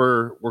doesn't.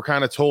 We're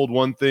kind of told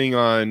one thing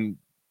on,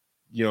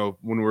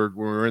 when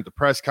we're at the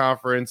press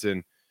conference,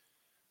 and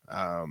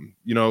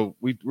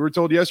we were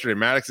told yesterday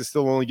Maddox is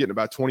still only getting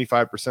about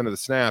 25% of the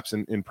snaps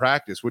in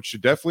practice, which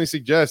should definitely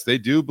suggest they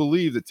do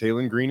believe that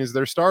Taylen Green is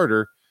their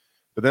starter.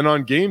 But then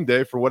on game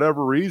day, for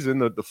whatever reason,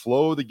 the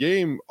flow of the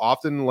game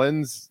often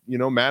lends,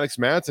 Maddox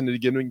Madsen to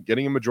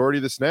getting a majority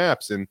of the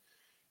snaps. And,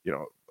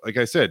 like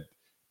I said,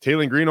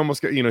 Taylen Green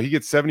almost he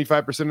gets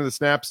 75% of the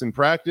snaps in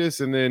practice,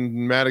 and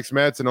then Maddox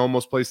Madsen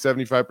almost plays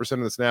 75%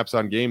 of the snaps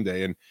on game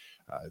day. And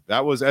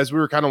that was, as we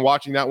were kind of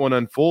watching that one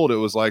unfold, it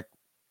was like,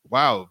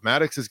 wow,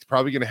 Maddox is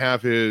probably going to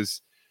have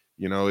his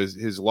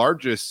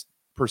largest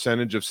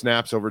percentage of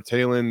snaps over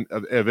Taylen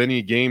of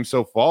any game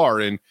so far.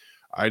 And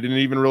I didn't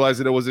even realize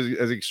that it was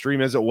as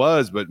extreme as it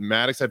was, but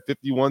Maddox had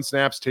 51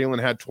 snaps.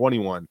 Taylen had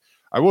 21.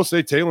 I will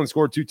say Taylen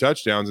scored 2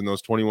 touchdowns in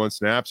those 21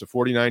 snaps, a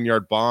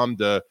 49-yard bomb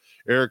to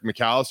Eric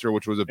McAllister,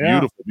 which was a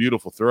beautiful,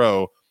 beautiful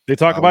throw. They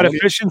talk about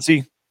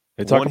efficiency.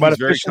 They talk about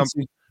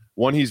efficiency.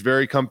 One he's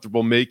very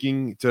comfortable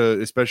making,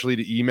 especially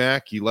to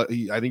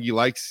EMAC. I think he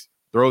likes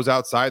throws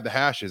outside the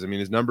hashes. I mean,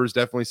 his numbers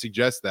definitely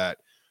suggest that.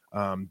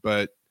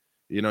 But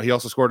he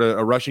also scored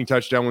a rushing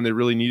touchdown when they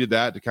really needed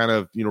that to kind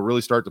of,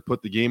 really start to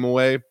put the game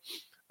away.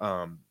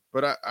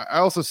 But I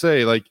also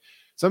say,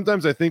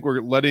 sometimes I think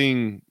we're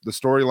letting the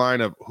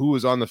storyline of who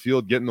is on the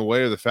field get in the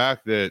way of the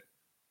fact that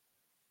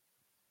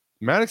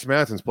Maddox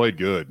Madsen's played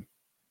good.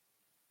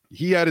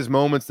 He had his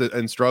moments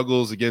and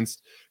struggles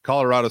against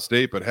Colorado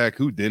State, but heck,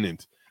 who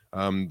didn't?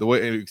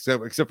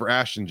 Except for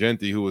Ashton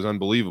Genty, who was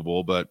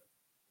unbelievable. But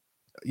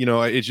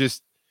it's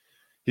just,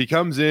 he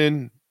comes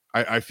in.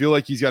 I feel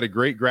like he's got a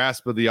great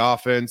grasp of the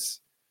offense.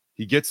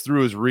 He gets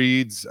through his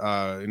reads,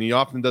 and he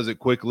often does it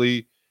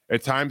quickly.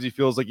 At times, he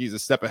feels like he's a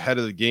step ahead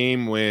of the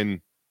game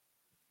when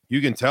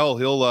you can tell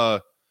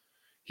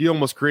he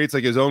almost creates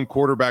like his own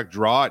quarterback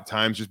draw at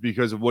times just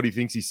because of what he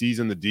thinks he sees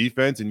in the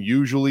defense. And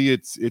usually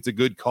it's a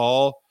good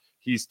call.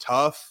 He's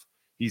tough.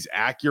 He's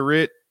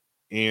accurate.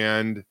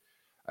 And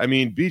I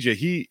mean,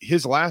 BJ,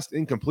 his last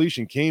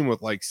incompletion came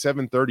with like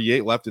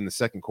 7:38 left in the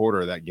second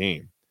quarter of that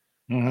game.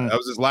 That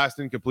was his last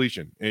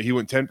incompletion. And he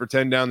went 10 for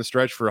 10 down the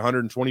stretch for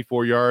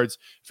 124 yards,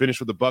 finished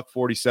with a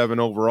 $147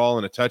 overall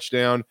and a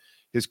touchdown.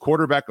 His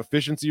quarterback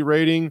efficiency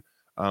rating,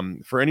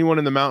 for anyone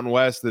in the Mountain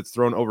West that's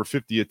thrown over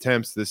 50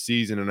 attempts this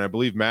season, and I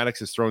believe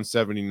Maddox has thrown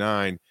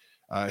 79,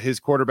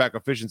 his quarterback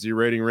efficiency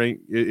rating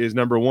is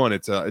number one.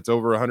 It's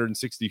over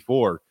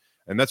 164.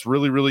 And that's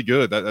really, really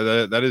good.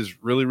 That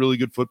is really, really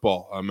good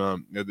football.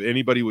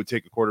 Anybody would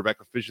take a quarterback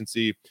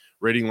efficiency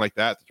rating like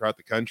that throughout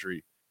the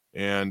country.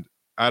 And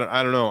I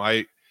don't know.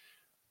 I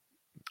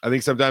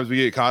think sometimes we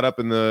get caught up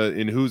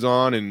in who's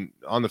on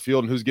the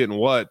field and who's getting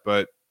what,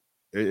 but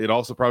it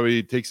also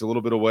probably takes a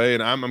little bit away.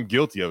 And I'm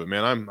guilty of it,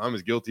 man. I'm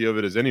as guilty of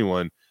it as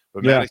anyone.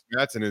 But Maddox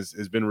Madsen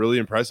has been really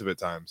impressive at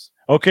times.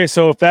 Okay,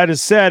 so if that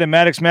is said, and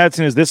Maddox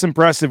Madsen is this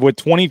impressive with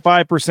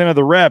 25% of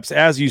the reps,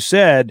 as you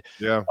said,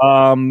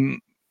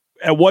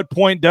 at what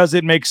point does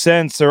it make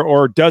sense,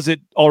 or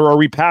are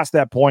we past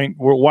that point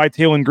why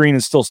Taylor Green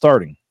is still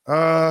starting?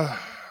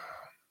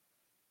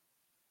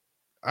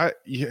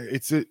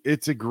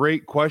 It's a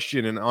great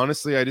question, and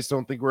honestly, I just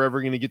don't think we're ever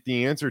going to get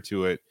the answer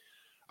to it.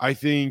 I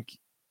think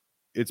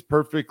it's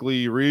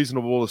perfectly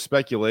reasonable to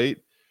speculate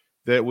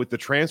that with the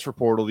transfer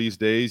portal these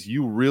days,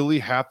 you really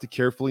have to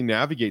carefully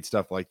navigate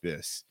stuff like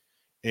this,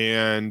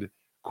 and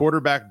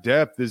quarterback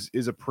depth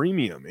is a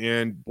premium.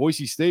 And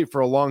Boise State for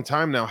a long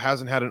time now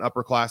hasn't had an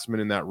upperclassman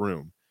in that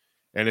room.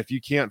 And if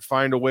you can't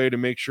find a way to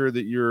make sure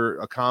that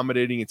you're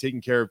accommodating and taking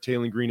care of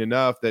Taylor Green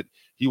enough that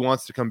he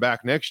wants to come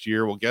back next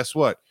year, well, guess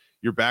what?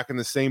 You're back in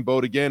the same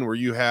boat again where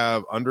you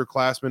have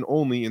underclassmen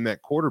only in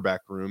that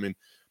quarterback room. And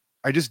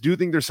I just do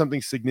think there's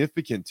something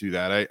significant to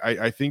that.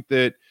 I think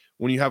that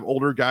when you have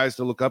older guys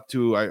to look up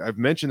to, I've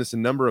mentioned this a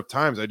number of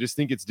times. I just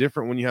think it's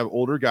different when you have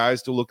older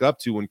guys to look up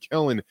to. When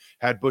Kellen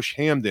had Bush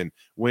Hamden,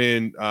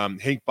 when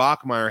Hank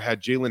Bachmeier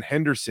had Jalen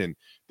Henderson,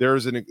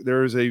 there's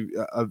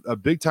a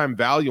big time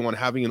value on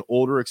having an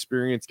older,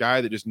 experienced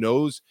guy that just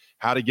knows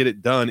how to get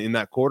it done in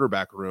that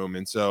quarterback room.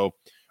 And so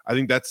I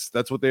think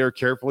that's what they are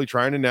carefully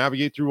trying to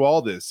navigate through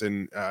all this.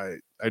 And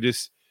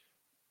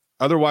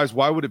otherwise,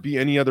 why would it be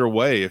any other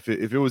way? If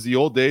it was the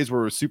old days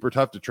where it was super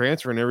tough to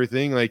transfer and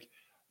everything, like,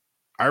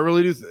 I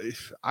really do.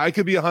 I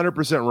could be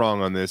 100%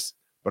 wrong on this,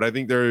 but I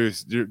think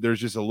there's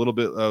just a little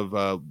bit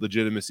of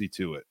legitimacy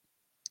to it.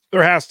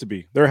 There has to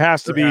be.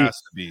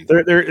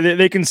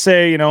 They can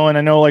say, and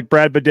I know like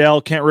Brad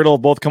Bedell, Kent Riddle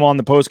both come on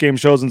the post-game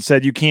shows and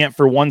said you can't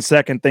for 1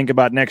 second think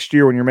about next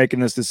year when you're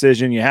making this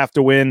decision. You have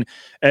to win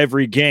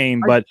every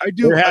game. But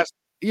there has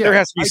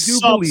to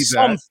be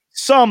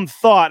some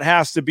thought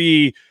has to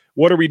be,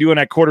 what are we doing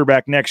at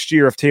quarterback next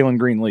year if Taylor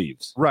Green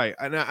leaves? Right.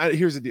 And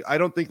here's the deal. I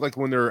don't think like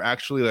when they're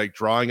actually like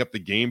drawing up the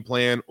game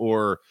plan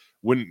or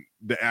when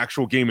the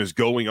actual game is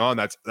going on,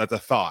 that's a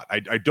thought.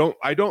 I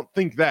don't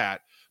think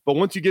that. But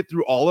once you get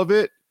through all of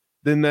it,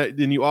 then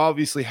you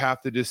obviously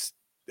have to just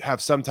have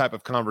some type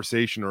of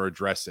conversation or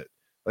address it.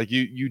 Like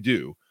you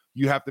do.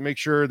 You have to make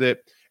sure that,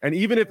 and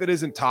even if it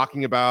isn't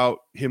talking about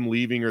him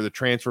leaving or the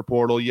transfer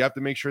portal, you have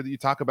to make sure that you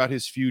talk about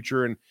his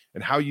future and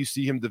how you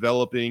see him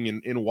developing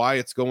and why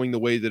it's going the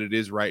way that it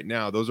is right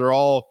now. Those are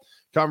all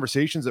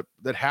conversations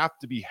that have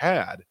to be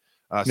had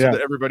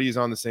that everybody is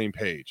on the same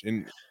page.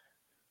 And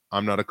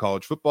I'm not a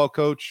college football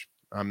coach.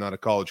 I'm not a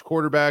college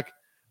quarterback.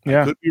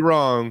 I could be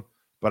wrong,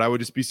 but I would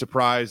just be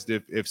surprised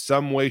if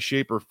some way,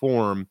 shape, or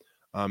form,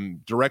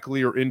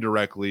 directly or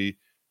indirectly,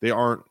 they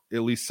aren't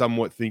at least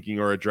somewhat thinking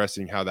or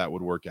addressing how that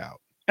would work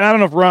out. And I don't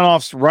know if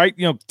runoff's right,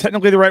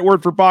 technically the right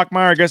word for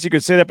Bachmeier. I guess you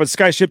could say that, but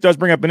Sky Ship does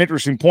bring up an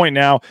interesting point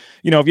now.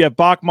 If you have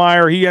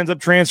Bachmeier, he ends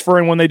up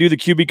transferring when they do the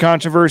QB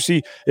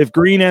controversy. If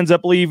Green ends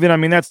up leaving, I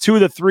mean, that's 2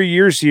 of the 3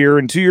 years here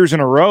and 2 years in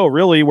a row,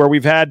 really, where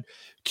we've had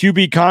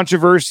QB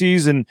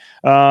controversies and,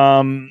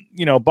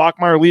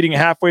 Bachmeier leading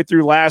halfway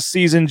through last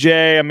season,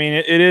 Jay. I mean,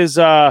 it is,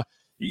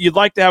 you'd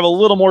like to have a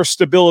little more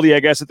stability,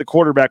 I guess, at the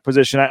quarterback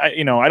position.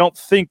 I don't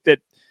think that,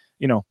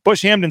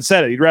 Bush Hamden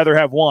said it. He'd rather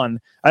have one.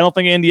 I don't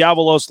think Andy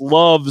Avalos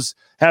loves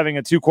having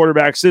a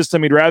 2-quarterback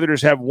system. He'd rather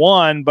just have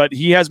one, but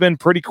he has been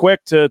pretty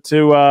quick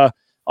to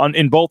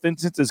in both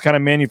instances kind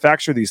of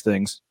manufacture these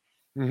things.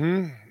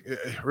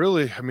 Mm-hmm.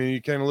 Really? I mean,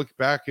 you kind of look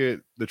back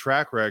at the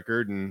track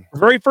record and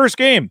very first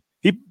game,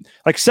 he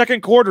like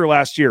second quarter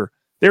last year,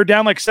 they were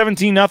down like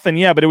 17-0.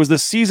 Yeah, but it was the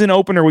season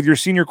opener with your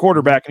senior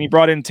quarterback, and he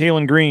brought in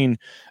Taylor Green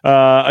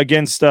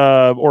against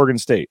Oregon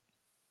State.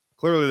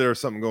 Clearly there was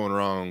something going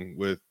wrong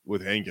with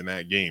Hank in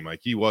that game.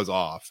 Like, he was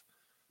off,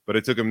 but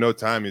it took him no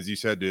time, as you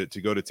said,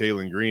 to go to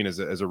Taylor Green as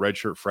a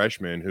redshirt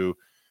freshman who,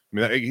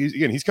 I mean,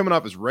 he's coming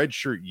off his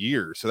redshirt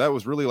year. So that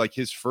was really like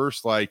his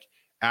first like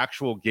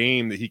actual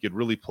game that he could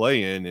really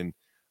play in. And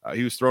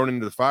he was thrown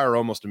into the fire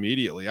almost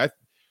immediately.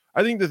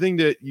 I think the thing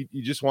that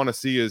you just want to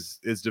see is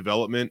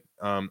development.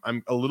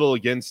 I'm a little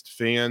against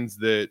fans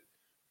that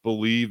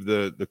believe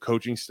the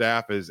coaching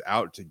staff is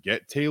out to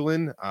get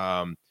Talon.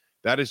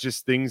 That is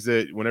just things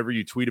that whenever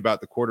you tweet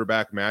about the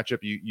quarterback matchup,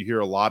 you hear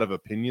a lot of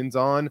opinions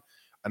on,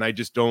 and I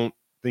just don't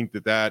think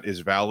that is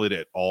valid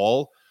at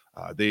all.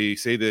 They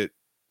say that,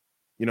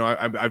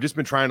 I've just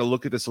been trying to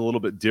look at this a little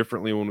bit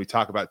differently when we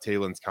talk about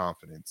Talon's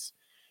confidence.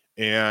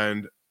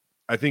 And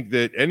I think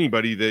that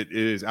anybody that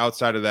is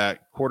outside of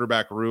that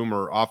quarterback room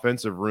or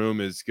offensive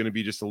room is going to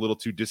be just a little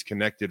too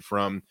disconnected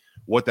from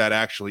what that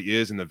actually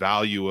is and the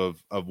value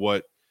of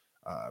what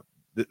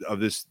of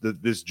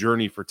this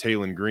journey for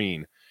Talon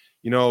Green.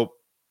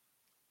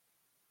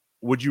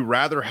 Would you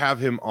rather have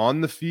him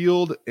on the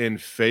field and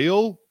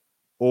fail,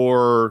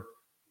 or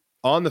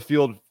on the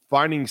field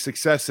finding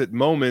success at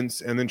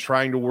moments and then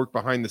trying to work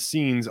behind the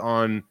scenes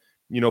on,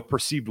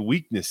 perceived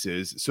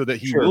weaknesses so that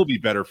he will be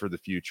better for the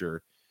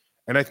future?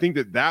 And I think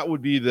that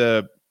would be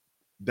the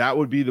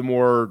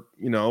more,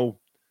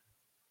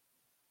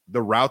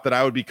 the route that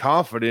I would be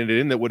confident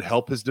in that would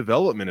help his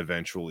development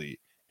eventually.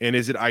 And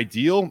is it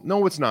ideal?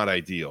 No, it's not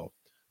ideal.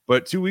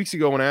 But 2 weeks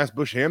ago, when I asked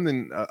Bush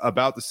Hamden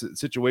about the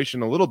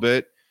situation a little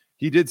bit,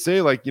 he did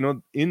say,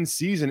 in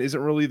season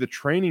isn't really the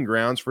training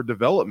grounds for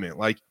development.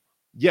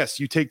 Yes,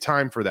 you take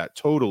time for that,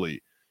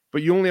 totally,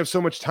 but you only have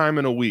so much time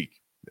in a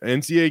week.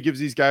 NCAA gives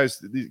these guys,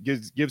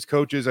 gives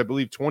coaches, I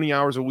believe, 20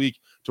 hours a week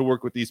to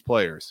work with these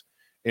players.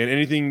 And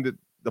anything that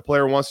the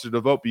player wants to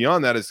devote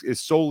beyond that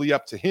is solely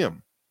up to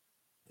him.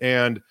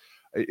 And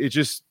it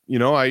just,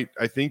 I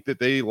think that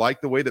they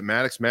like the way that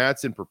Maddox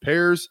Madsen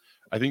prepares.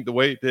 I think the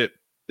way that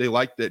they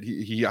like that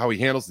how he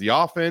handles the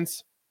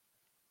offense.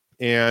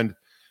 And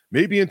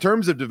maybe in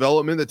terms of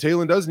development, that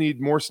Talon does need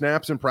more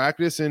snaps in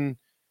practice. And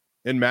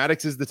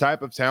Maddox is the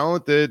type of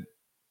talent that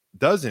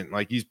doesn't.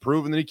 He's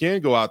proven that he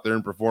can go out there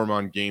and perform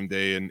on game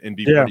day and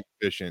be pretty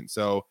efficient.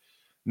 So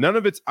none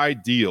of it's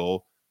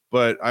ideal.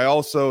 But I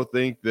also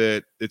think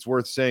that it's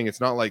worth saying it's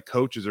not like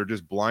coaches are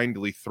just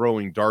blindly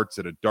throwing darts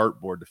at a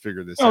dartboard to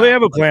figure this out. They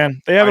have a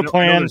plan. They have a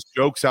plan. I know there's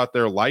jokes out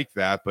there like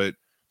that, but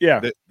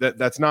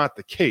that's not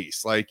the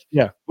case.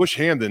 Bush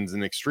Hamden's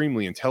an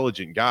extremely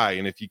intelligent guy,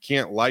 and if you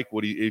don't like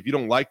what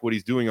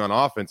he's doing on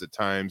offense at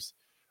times,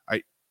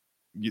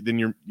 then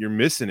you're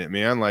missing it,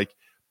 man.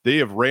 They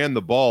have ran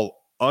the ball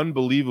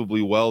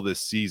unbelievably well this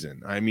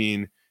season. I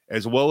mean,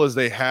 as well as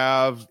they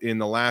have in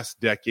the last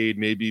decade,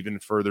 maybe even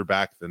further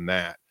back than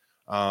that.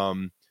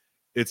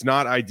 It's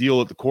not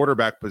ideal at the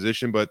quarterback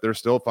position, but they're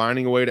still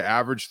finding a way to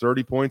average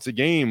 30 points a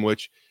game,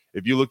 which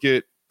if you look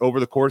at over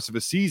the course of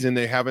a season,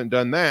 they haven't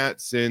done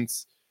that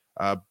since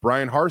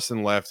Brian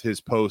Harsin left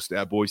his post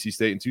at Boise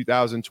State in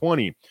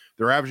 2020.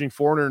 They're averaging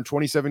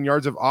 427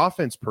 yards of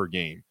offense per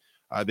game.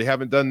 They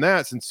haven't done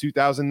that since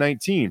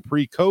 2019,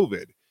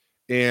 pre-COVID.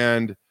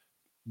 And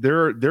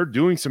they're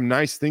doing some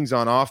nice things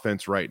on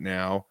offense right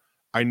now.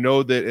 I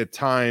know that at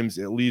times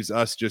it leaves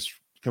us just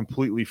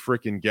completely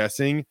freaking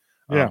guessing.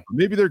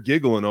 Maybe they're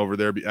giggling over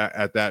there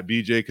at that,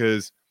 BJ,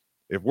 because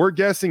if we're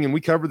guessing and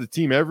we cover the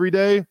team every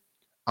day,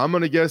 I'm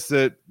going to guess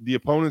that the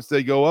opponents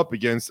they go up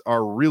against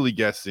are really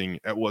guessing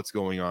at what's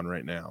going on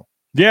right now.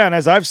 Yeah, and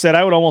as I've said,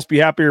 I would almost be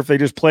happier if they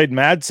just played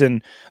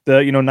Madsen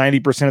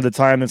 90% of the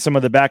time than some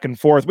of the back and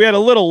forth. We had a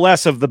little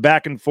less of the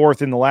back and forth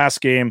in the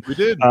last game. We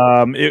did.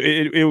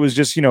 It was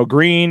just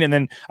Green, and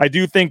then I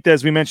do think that,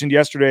 as we mentioned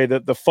yesterday,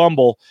 that the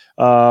fumble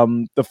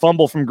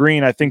from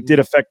Green, I think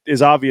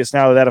is obvious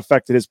now that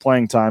affected his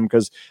playing time,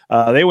 because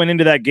they went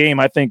into that game,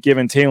 I think,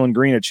 giving Talon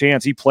Green a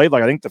chance. He played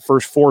I think the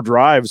first 4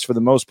 drives for the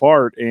most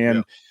part,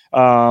 and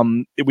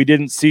we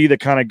didn't see the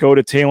kind of go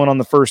to Talon on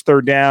the first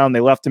 3rd down. They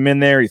left him in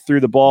there. He threw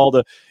the ball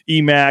to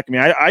Emack. I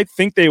mean, I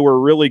think they were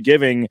really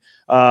giving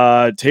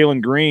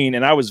Talon Green,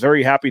 and I was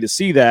very happy to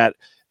see that.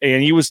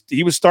 And he was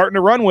starting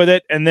to run with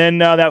it, and then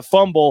that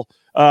fumble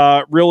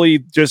really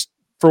just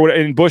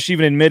and Bush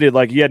even admitted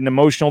he had an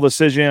emotional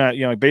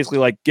decision.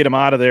 Basically get him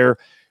out of there.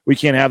 We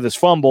can't have this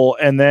fumble.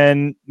 And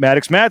then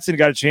Maddox Madsen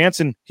got a chance,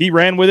 and he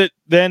ran with it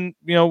then,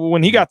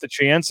 when he got the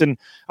chance. And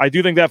I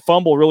do think that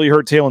fumble really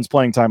hurt Talon's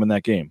playing time in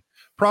that game.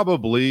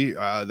 Probably.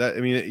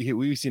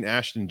 We've seen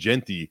Ashton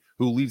Genty,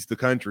 who leads the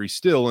country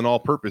still in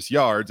all-purpose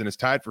yards and is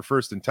tied for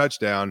first in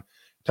touchdowns,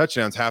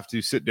 have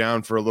to sit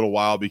down for a little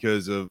while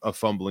because of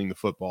fumbling the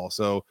football.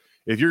 So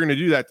if you're going to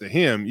do that to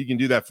him, you can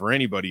do that for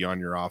anybody on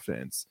your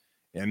offense.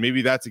 And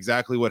maybe that's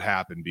exactly what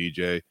happened,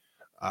 BJ.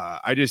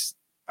 I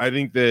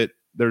think that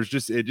it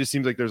just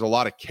seems like there's a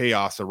lot of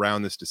chaos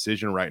around this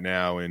decision right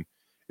now, and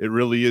it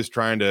really is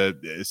trying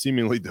to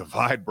seemingly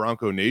divide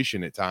Bronco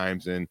Nation at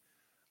times. And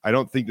I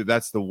don't think that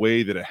that's the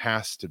way that it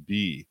has to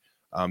be.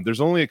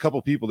 There's only a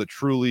couple people that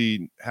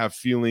truly have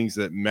feelings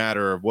that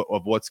matter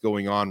of what's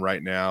going on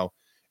right now.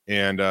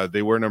 And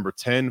they wear number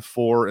 10,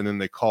 4, and then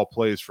they call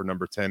plays for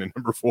number 10 and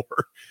number 4.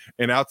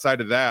 And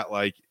outside of that,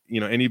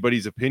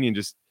 anybody's opinion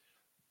just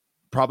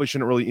probably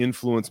shouldn't really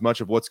influence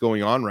much of what's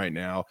going on right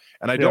now.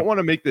 And I don't want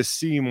to make this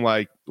seem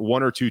like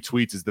 1 or 2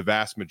 tweets is the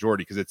vast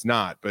majority, because it's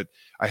not. But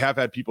I have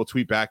had people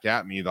tweet back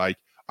at me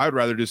I'd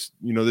rather just,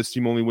 this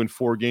team only win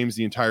 4 games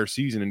the entire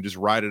season and just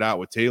ride it out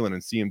with Talon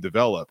and see him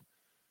develop.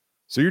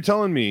 So you're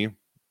telling me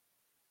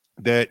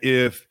that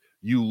if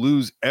you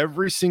lose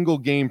every single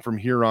game from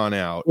here on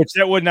out, which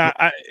that would not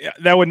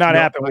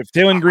happen. If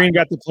Talon Green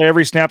got to play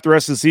every snap the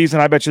rest of the season,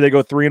 I bet you they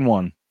go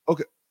 3-1.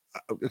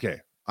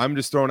 Okay. I'm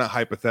just throwing out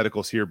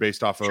hypotheticals here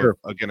based off of,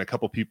 again, a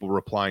couple people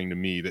replying to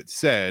me that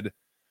said,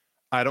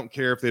 I don't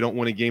care if they don't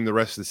win a game the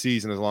rest of the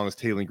season as long as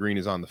Talon Green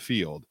is on the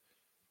field.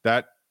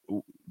 That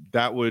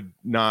would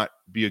not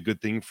be a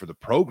good thing for the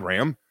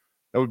program.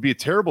 That would be a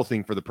terrible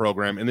thing for the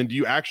program. And then do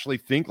you actually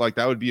think like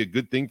that would be a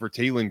good thing for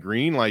Talon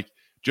Green? Like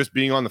just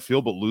being on the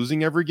field but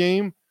losing every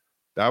game?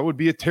 That would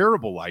be a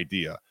terrible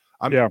idea.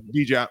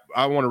 DJ,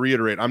 I want to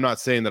reiterate, I'm not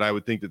saying that I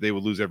would think that they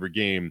would lose every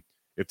game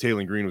if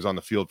Talon Green was on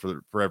the field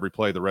for every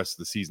play the rest of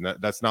the season.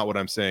 That's not what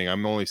I'm saying.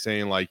 I'm only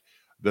saying like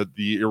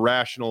the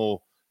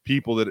irrational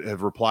people that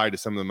have replied to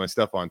some of my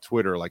stuff on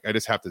Twitter, like I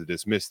just have to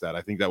dismiss that.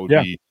 I think that would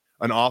be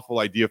an awful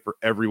idea for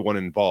everyone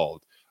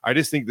involved. I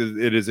just think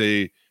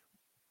that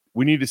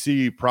we need to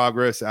see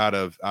progress out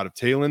of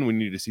Talon. We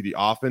need to see the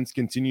offense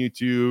continue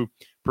to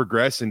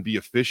progress and be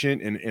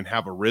efficient and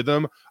have a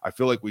rhythm. I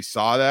feel like we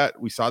saw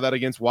that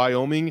against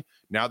Wyoming.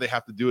 Now they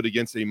have to do it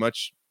against a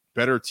much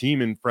better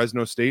team in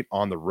Fresno State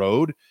on the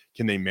road.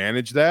 Can they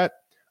manage that?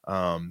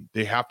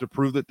 They have to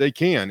prove that they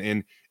can.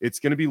 And it's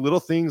going to be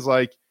little things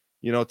like,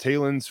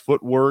 Talon's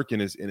footwork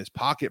and his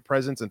pocket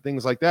presence and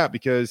things like that,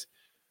 because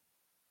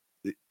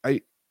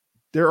I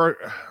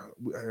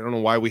don't know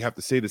why we have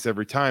to say this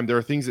every time. There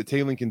are things that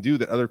Talon can do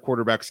that other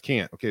quarterbacks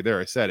can't. Okay, there,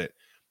 I said it.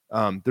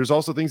 There's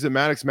also things that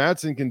Maddox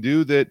Madsen can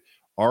do that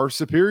are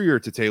superior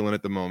to Talon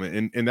at the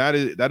moment. And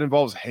that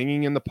involves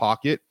hanging in the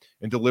pocket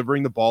and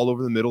delivering the ball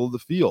over the middle of the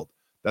field.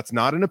 That's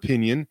not an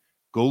opinion.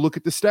 Go look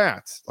at the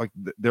stats. Like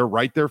they're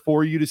right there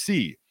for you to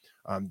see.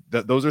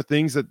 Those are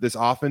things that this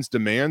offense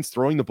demands.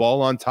 Throwing the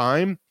ball on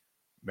time.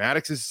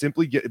 Maddox is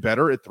simply get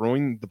better at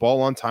throwing the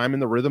ball on time in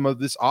the rhythm of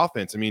this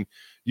offense. I mean,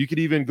 you could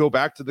even go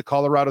back to the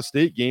Colorado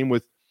State game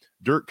with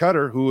Dirk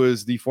Cutter, who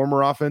is the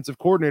former offensive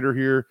coordinator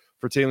here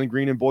for Talon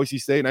Green and Boise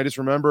State. And I just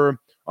remember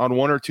on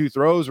 1 or 2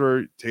 throws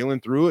where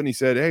Talon threw it and he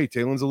said, hey,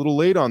 Talon's a little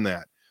late on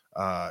that.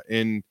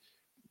 I'm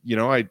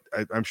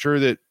sure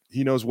that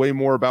he knows way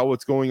more about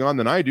what's going on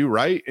than I do,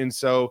 right? And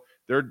so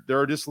there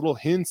are just little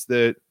hints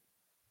that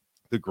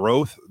the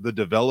growth, the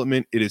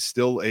development, it is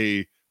still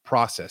a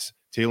process.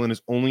 Talon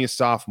is only a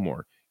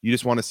sophomore. You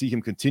just want to see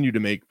him continue to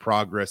make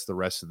progress the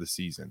rest of the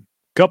season.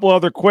 Couple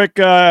other quick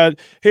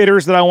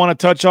hitters that I want to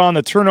touch on.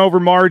 The turnover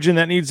margin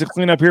that needs to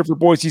clean up here for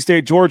Boise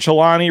State. George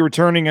Halani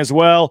returning as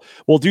well.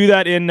 We'll do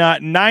that in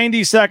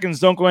 90 seconds.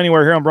 Don't go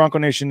anywhere here on Bronco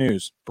Nation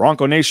News.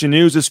 Bronco Nation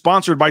News is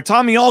sponsored by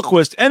Tommy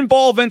Alquist and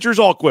Ball Ventures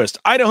Alquist,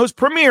 Idaho's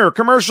premier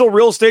commercial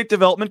real estate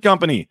development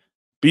company.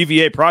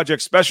 BVA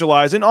projects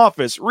specialize in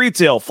office,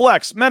 retail,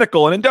 flex,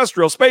 medical, and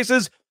industrial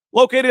spaces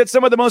located at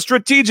some of the most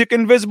strategic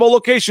and visible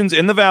locations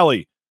in the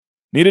valley.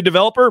 Need a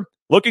developer?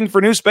 Looking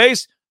for new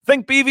space?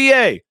 Think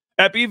BVA.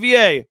 At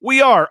BVA,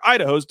 we are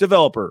Idaho's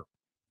developer.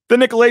 The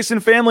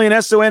Nicolason family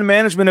and SON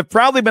Management have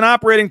proudly been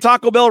operating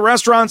Taco Bell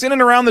restaurants in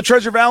and around the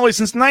Treasure Valley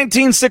since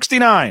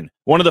 1969.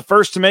 One of the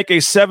first to make a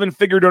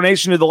 7-figure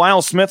donation to the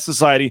Lyle Smith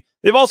Society,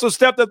 they've also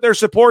stepped up their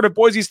support of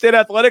Boise State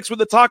athletics with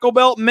the Taco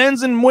Bell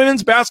men's and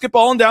women's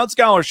basketball endowed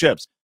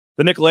scholarships.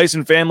 The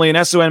Nicolason family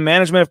and SON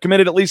Management have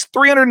committed at least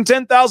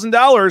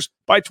 $310,000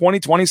 by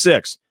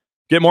 2026.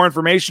 Get more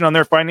information on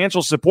their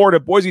financial support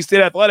of Boise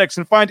State athletics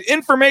and find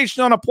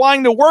information on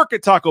applying to work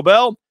at Taco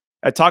Bell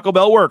at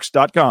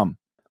TacoBellWorks.com.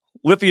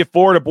 Lithia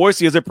Ford of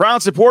Boise is a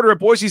proud supporter of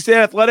Boise State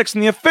athletics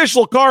and the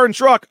official car and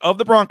truck of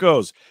the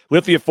Broncos.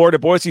 Lithia Ford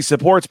of Boise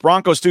supports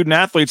Bronco student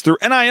athletes through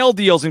NIL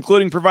deals,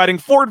 including providing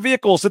Ford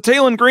vehicles to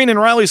Talon Green and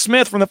Riley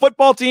Smith from the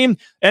football team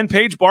and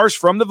Paige Barsh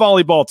from the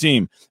volleyball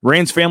team.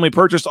 Rain's family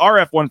purchased our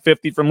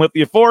F-150 from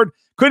Lithia Ford.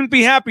 Couldn't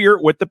be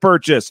happier with the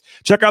purchase.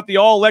 Check out the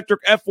all-electric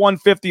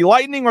F-150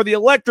 Lightning or the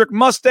electric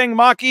Mustang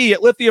Mach-E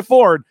at Lithia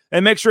Ford,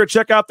 and make sure to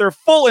check out their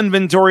full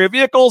inventory of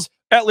vehicles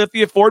at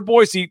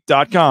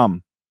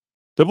LithiaFordBoise.com.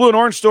 The Blue and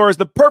Orange Store is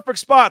the perfect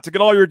spot to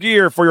get all your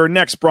gear for your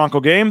next Bronco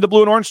game. The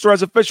Blue and Orange Store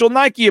has official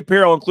Nike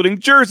apparel, including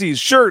jerseys,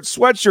 shirts,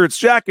 sweatshirts,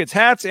 jackets,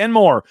 hats, and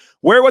more.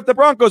 Wear what the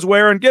Broncos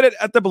wear and get it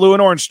at the Blue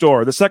and Orange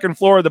Store, the second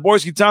floor of the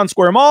Boise Town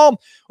Square Mall,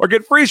 or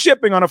get free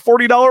shipping on a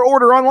 $40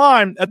 order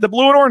online at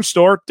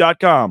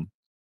theblueandorangestore.com.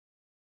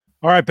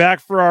 All right, back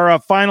for our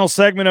final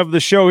segment of the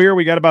show here.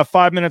 We got about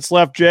 5 minutes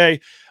left,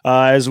 Jay,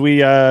 as we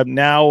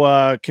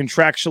now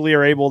contractually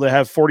are able to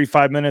have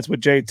 45 minutes with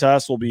Jay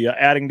Tust. We'll be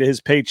adding to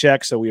his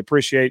paycheck, so we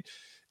appreciate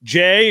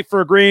Jay for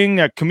agreeing,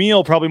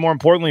 Camille probably more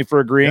importantly for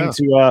agreeing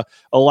to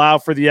allow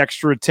for the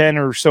extra 10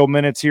 or so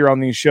minutes here on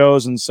these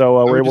shows. And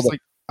so we're able to...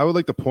 I would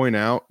like to point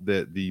out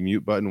that the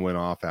mute button went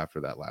off after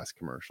that last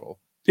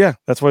commercial. Yeah,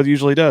 that's what it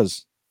usually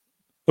does.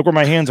 Look where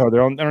my hands are.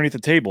 They're underneath the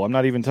table. I'm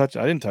not even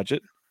touching. I didn't touch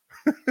it.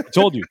 I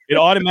told you it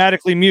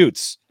automatically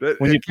mutes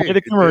when you play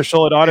the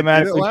commercial. It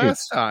automatically last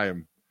mutes.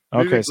 Time.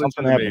 Okay,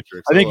 something happened.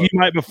 I think you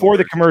might before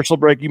the commercial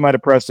break. You might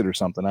have pressed it or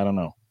something. I don't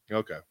know.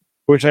 Okay.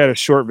 Wish I had a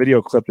short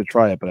video clip to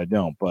try it, but I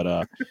don't.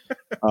 But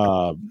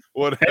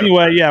Whatever.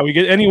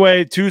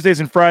 anyway, Tuesdays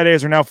and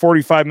Fridays are now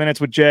 45 minutes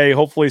with Jay.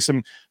 Hopefully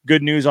some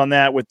good news on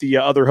that with the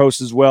other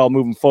hosts as well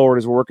moving forward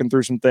as we're working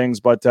through some things.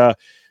 But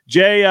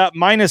Jay,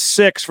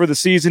 -6 for the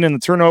season in the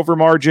turnover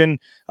margin.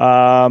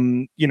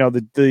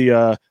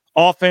 The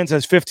offense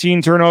has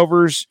 15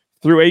 turnovers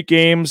through 8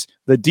 games.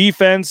 The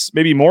defense,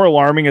 maybe more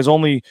alarming, has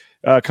only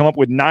come up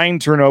with 9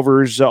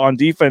 turnovers on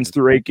defense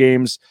through 8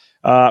 games.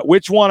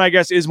 Which one, I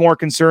guess, is more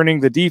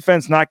concerning? The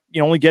defense not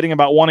only getting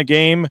about 1 a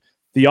game,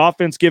 the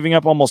offense giving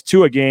up almost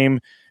 2 a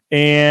game.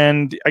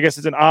 And I guess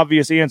it's an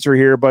obvious answer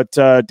here, but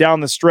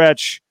down the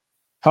stretch,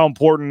 how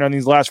important on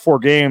these last 4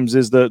 games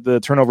is the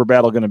turnover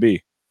battle going to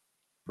be?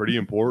 Pretty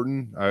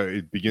important.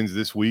 It begins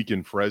this week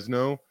in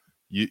Fresno.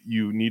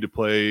 You need to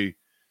play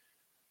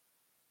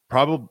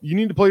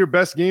your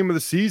best game of the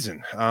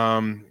season.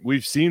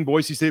 We've seen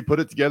Boise State put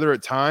it together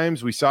at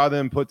times. We saw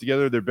them put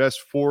together their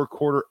best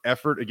 4-quarter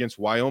effort against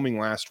Wyoming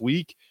last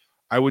week.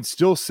 I would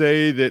still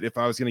say that if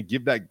I was going to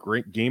give that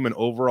great game an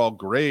overall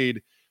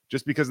grade,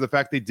 just because of the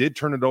fact they did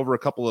turn it over a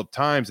couple of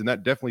times, and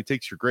that definitely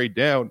takes your grade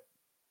down,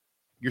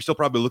 you're still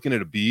probably looking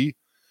at a B.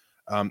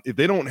 If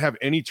they don't have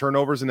any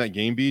turnovers in that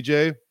game,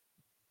 BJ,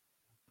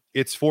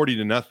 it's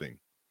 40-0.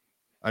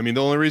 I mean,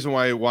 the only reason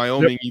why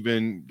Wyoming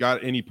even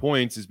got any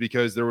points is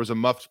because there was a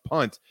muffed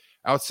punt.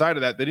 Outside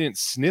of that, they didn't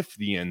sniff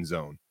the end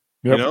zone,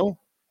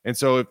 And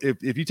so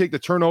if you take the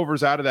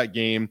turnovers out of that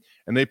game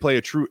and they play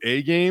a true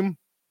A game,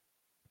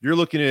 you're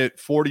looking at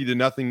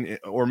 40-0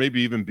 or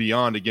maybe even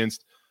beyond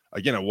against,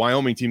 again, a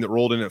Wyoming team that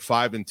rolled in at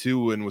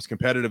 5-2 and was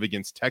competitive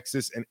against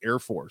Texas and Air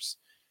Force.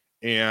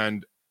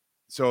 And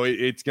so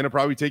it's going to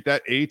probably take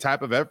that A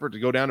type of effort to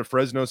go down to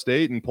Fresno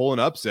State and pull an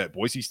upset.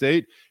 Boise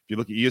State, if you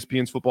look at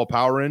ESPN's Football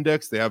Power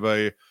Index, they have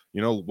a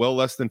well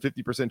less than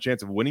 50%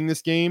 chance of winning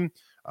this game.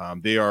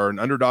 They are an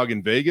underdog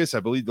in Vegas. I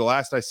believe the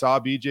last I saw,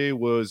 BJ,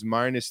 was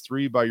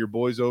 -3 by your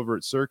boys over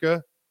at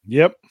Circa.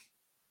 Yep.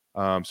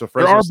 So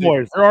Fresno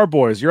State, they're our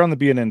boys. You're on the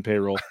BNN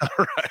payroll.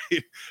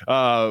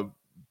 Right.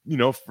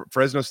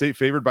 Fresno State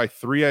favored by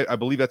 3. I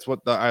believe that's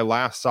what I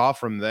last saw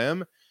from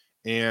them.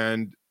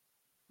 And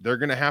they're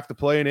going to have to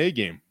play an A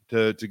game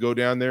to go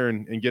down there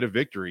and get a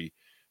victory.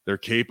 They're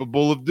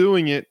capable of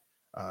doing it.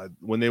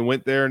 When they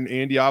went there in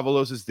Andy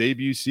Avalos'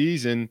 debut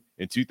season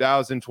in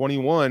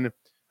 2021,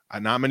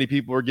 not many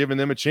people were giving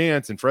them a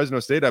chance. And Fresno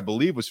State, I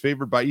believe, was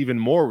favored by even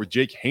more with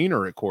Jake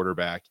Haener at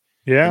quarterback.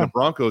 Yeah. And the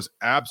Broncos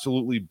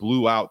absolutely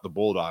blew out the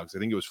Bulldogs. I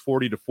think it was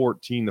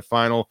 40-14 the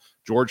final.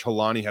 George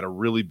Halani had a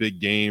really big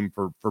game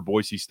for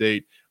Boise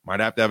State. Might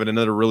have to have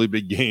another really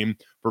big game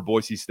for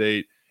Boise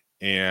State.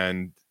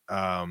 And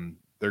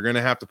they're going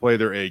to have to play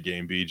their A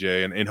game,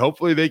 BJ. And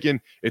hopefully they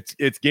can –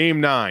 it's game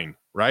 9,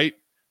 right?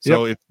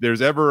 So if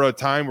there's ever a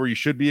time where you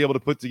should be able to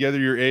put together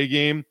your A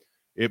game,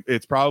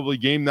 it's probably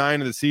game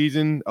 9 of the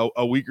season,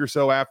 a week or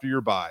so after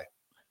your bye.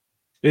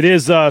 It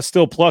is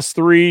still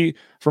 +3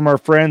 from our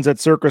friends at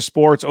Circa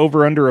Sports,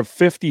 over under of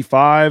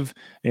 55,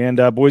 and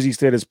Boise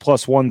State is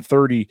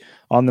 +130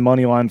 on the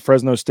money line.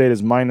 Fresno State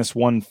is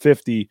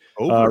 -150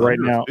 right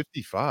now.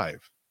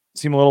 55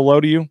 seem a little low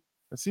to you?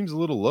 That seems a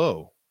little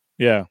low.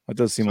 Yeah, it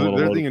does seem a little low.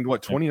 They're thinking,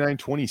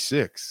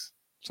 29-26.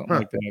 Something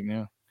like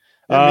that,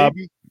 yeah.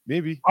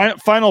 Maybe.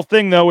 Final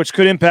thing, though, which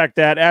could impact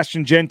that,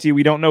 Ashton Genty,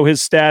 we don't know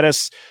his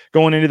status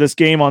going into this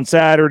game on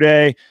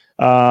Saturday.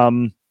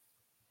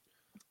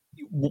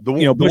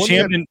 Bush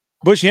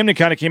Hampton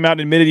kind of came out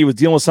and admitted he was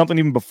dealing with something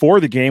even before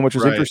the game, which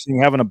was interesting,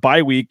 having a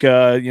bye week,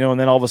 and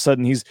then all of a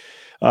sudden he's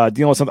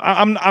dealing with something.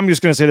 I'm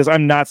just going to say this.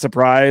 I'm not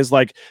surprised.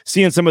 Like,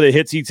 seeing some of the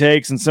hits he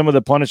takes and some of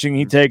the punishing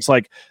he takes,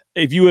 like,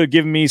 if you would have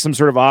given me some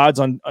sort of odds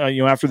on,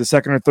 after the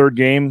second or third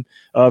game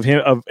of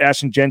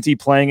Ashton Genty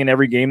playing in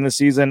every game this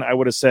season, I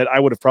would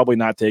have probably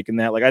not taken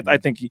that. Like, I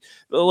think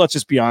let's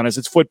just be honest.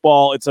 It's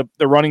football.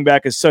 The running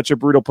back is such a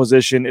brutal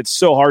position. It's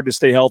so hard to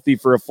stay healthy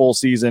for a full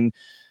season.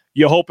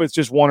 You hope it's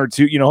just 1 or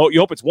 2. You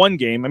hope it's 1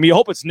 game. I mean, you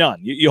hope it's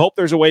none. You hope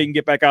there's a way you can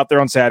get back out there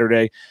on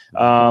Saturday.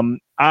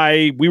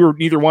 We were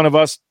neither one of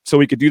us, so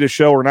we could do the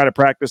show. We're not at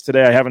practice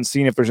today. I haven't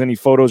seen if there's any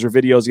photos or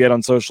videos yet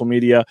on social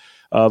media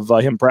of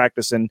him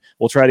practicing.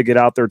 We'll try to get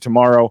out there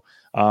tomorrow.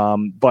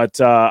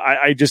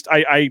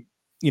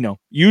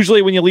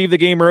 Usually when you leave the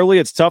game early,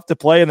 it's tough to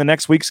play in the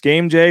next week's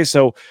game, Jay.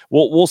 So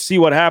we'll see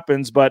what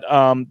happens. But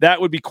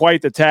that would be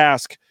quite the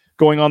task,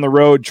 going on the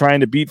road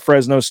trying to beat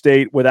Fresno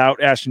State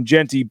without Ashton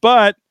Genty.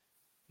 But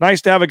nice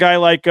to have a guy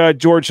like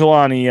George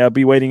Halani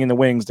be waiting in the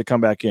wings to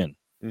come back in.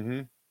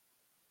 Mm-hmm.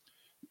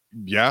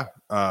 Yeah,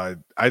 I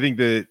think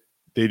that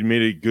they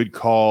made a good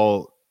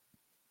call.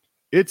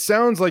 It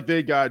sounds like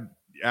they got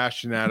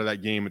Ashton out of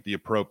that game at the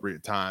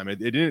appropriate time. It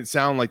didn't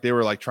sound like they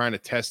were like trying to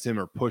test him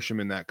or push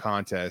him in that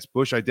contest.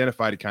 Bush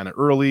identified it kind of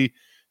early.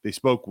 They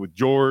spoke with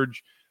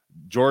George.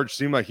 George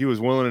seemed like he was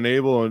willing and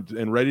able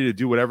and ready to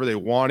do whatever they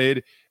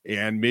wanted.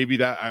 And maybe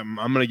that I'm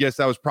going to guess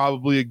that was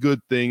probably a good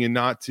thing, and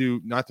not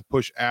to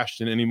push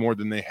Ashton any more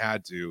than they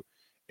had to.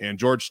 And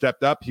George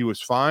stepped up. He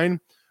was fine.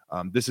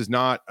 This is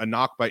not a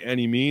knock by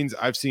any means.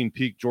 I've seen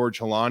peak George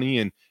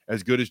Holani, and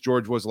as good as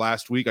George was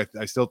last week,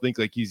 I still think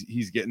like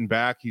he's getting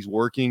back. He's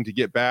working to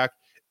get back.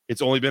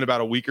 It's only been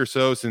about a week or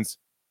so since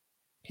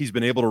he's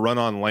been able to run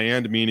on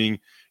land, meaning,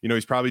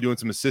 he's probably doing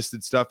some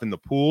assisted stuff in the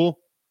pool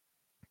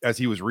as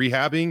he was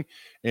rehabbing.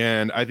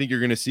 And I think you're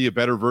going to see a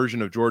better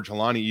version of George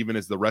Holani even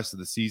as the rest of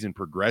the season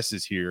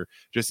progresses here,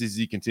 just as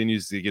he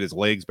continues to get his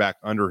legs back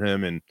under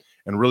him and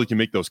really can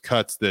make those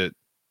cuts that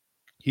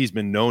he's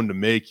been known to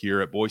make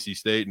here at Boise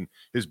State. And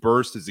his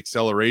burst, his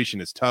acceleration,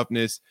 his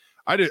toughness.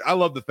 I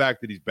love the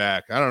fact that he's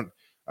back. I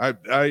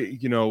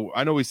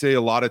know we say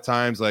a lot of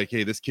times like,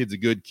 hey, this kid's a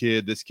good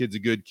kid. This kid's a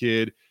good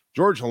kid.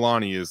 George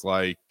Holani is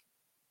like,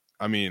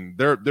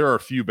 there are a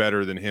few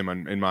better than him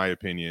in my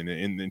opinion,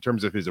 in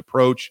terms of his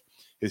approach,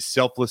 his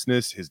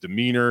selflessness, his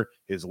demeanor,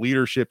 his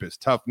leadership, his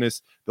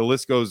toughness. The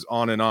list goes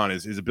on and on.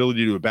 His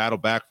ability to battle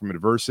back from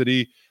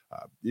adversity.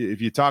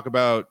 If you talk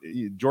about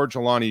George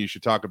Holani, you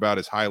should talk about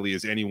as highly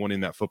as anyone in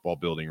that football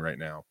building right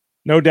now.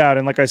 No doubt.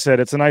 And like I said,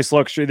 it's a nice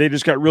luxury. They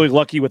just got really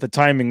lucky with the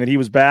timing that he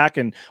was back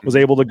and was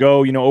able to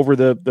go, over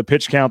the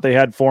pitch count they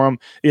had for him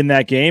in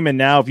that game. And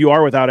now if you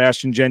are without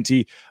Ashton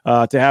Jeanty,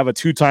 to have a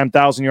 2-time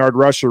 1,000-yard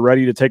rusher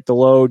ready to take the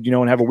load,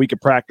 and have a week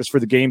of practice for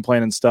the game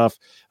plan and stuff.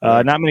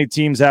 Not many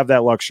teams have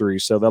that luxury.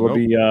 So that'll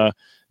be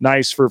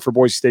nice for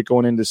Boise State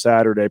going into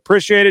Saturday.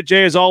 Appreciate it,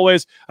 Jay, as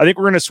always. I think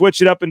we're going to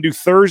switch it up and do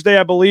Thursday,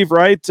 I believe,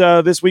 right?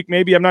 This week,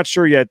 maybe. I'm not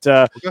sure yet.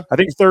 I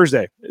think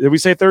Thursday. Did we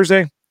say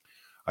Thursday?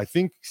 I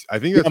think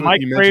that's Mike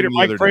Prater.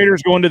 Mike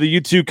Prater's going to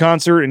the U2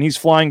 concert, and he's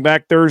flying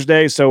back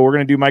Thursday. So we're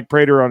going to do Mike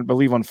Prater I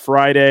believe on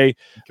Friday.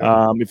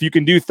 Okay. If you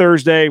can do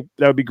Thursday,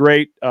 that would be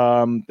great.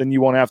 Then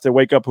you won't have to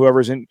wake up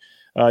whoever's in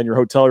your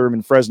hotel room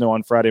in Fresno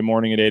on Friday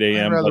morning at 8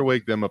 a.m. I'd rather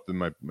wake them up than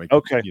my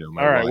okay.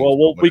 My all right.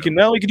 Well, we can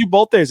do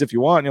both days if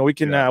you want. We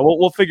can.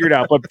 We'll figure it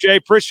out. But Jay,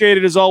 appreciate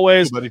it as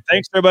always. Hey,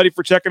 thanks everybody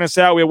for checking us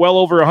out. We have well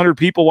over 100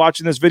 people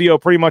watching this video,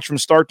 pretty much from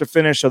start to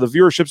finish. So the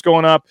viewership's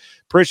going up.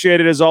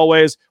 Appreciate it as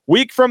always.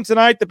 Week from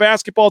tonight, the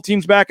basketball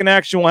team's back in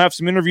action. We'll have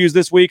some interviews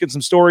this week and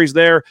some stories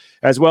there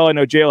as well. I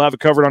know Jay will have it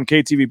covered on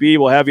KTVB.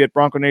 We'll have you at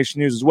Bronco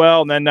Nation News as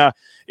well. And then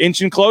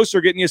inching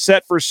closer, getting you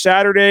set for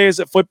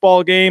Saturday's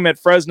football game at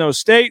Fresno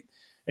State.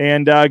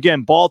 And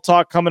again, ball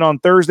talk coming on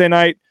Thursday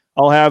night.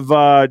 I'll have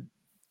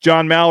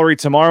John Mallory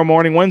tomorrow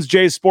morning. When's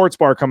Jay's Sports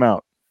Bar come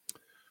out?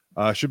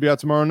 Should be out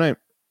tomorrow night.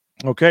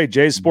 Okay,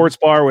 Jay's Sports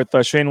Bar with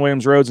Shane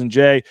Williams, Rhodes, and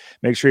Jay.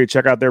 Make sure you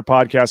check out their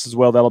podcast as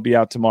well. That'll be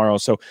out tomorrow.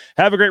 So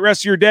have a great rest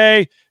of your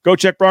day. Go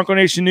check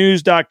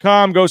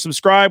BroncoNationNews.com. Go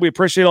subscribe. We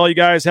appreciate all you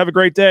guys. Have a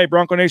great day.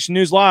 Bronco Nation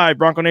News Live,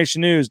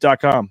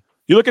 BroncoNationNews.com.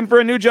 You looking for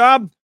a new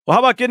job? Well,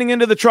 how about getting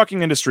into the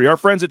trucking industry? Our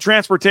friends at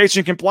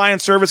Transportation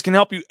Compliance Service can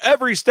help you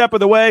every step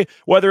of the way,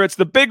 whether it's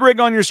the big rig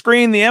on your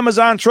screen, the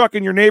Amazon truck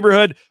in your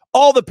neighborhood,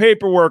 all the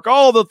paperwork,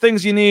 all the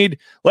things you need.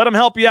 Let them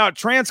help you out.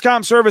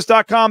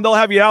 TranscomService.com. They'll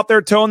have you out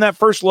there towing that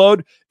first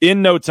load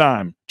in no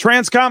time.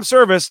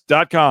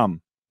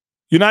 TranscomService.com.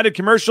 United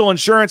Commercial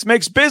Insurance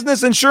makes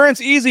business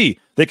insurance easy.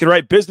 They can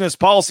write business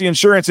policy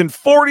insurance in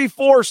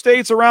 44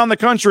 states around the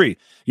country.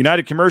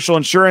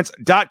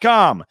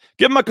 UnitedCommercialInsurance.com.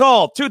 Give them a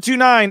call,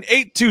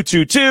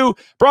 229-8222.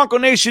 Bronco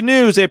Nation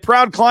News, a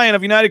proud client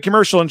of United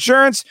Commercial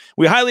Insurance.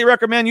 We highly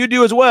recommend you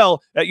do as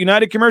well at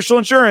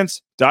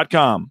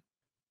UnitedCommercialInsurance.com.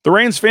 The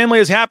Raines family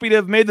is happy to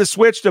have made the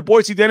switch to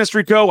Boise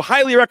Dentistry Co.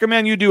 Highly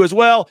recommend you do as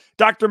well.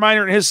 Dr.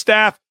 Miner and his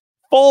staff,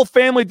 full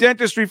family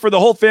dentistry for the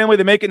whole family.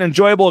 They make it an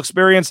enjoyable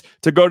experience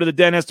to go to the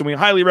dentist, and we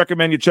highly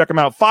recommend you check them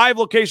out. 5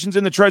 locations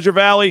in the Treasure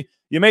Valley.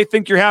 You may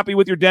think you're happy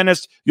with your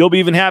dentist. You'll be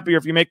even happier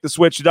if you make the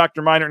switch to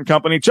Dr. Miner and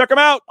Company. Check them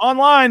out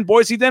online,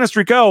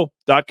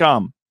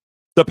 BoiseDentistryCo.com.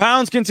 The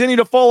pounds continue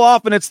to fall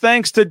off, and it's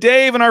thanks to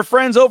Dave and our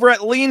friends over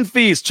at Lean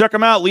Feast. Check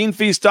them out,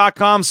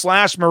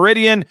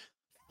 leanfeast.com/Meridian.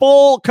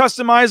 Full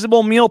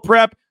customizable meal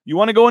prep. You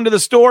want to go into the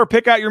store,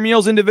 pick out your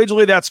meals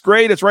individually. That's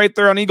great. It's right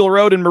there on Eagle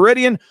Road in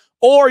Meridian.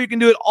 Or you can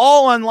do it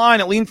all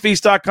online at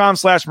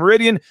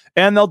leanfeast.com/Meridian,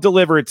 and they'll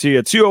deliver it to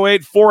you.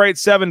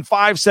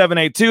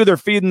 208-487-5782. They're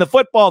feeding the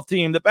football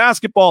team, the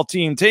basketball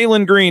team,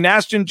 Taylon Green,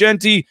 Ashton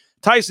Jeanty,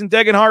 Tyson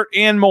Degenhart,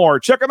 and more.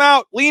 Check them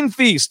out. Lean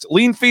Feast,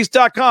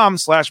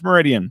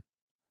 leanfeast.com/Meridian.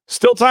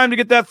 Still time to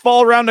get that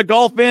fall round of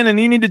golf in, and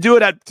you need to do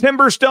it at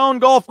Timberstone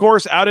Golf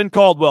Course out in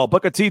Caldwell.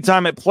 Book a tee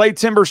time at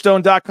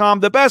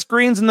playtimberstone.com. The best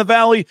greens in the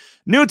valley,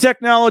 new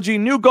technology,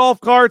 new golf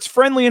carts,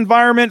 friendly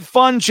environment,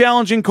 fun,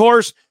 challenging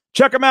course.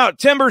 Check them out,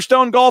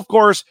 Timberstone Golf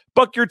Course.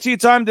 Book your tee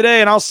time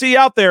today, and I'll see you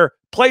out there.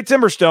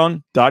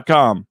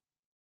 PlayTimberstone.com.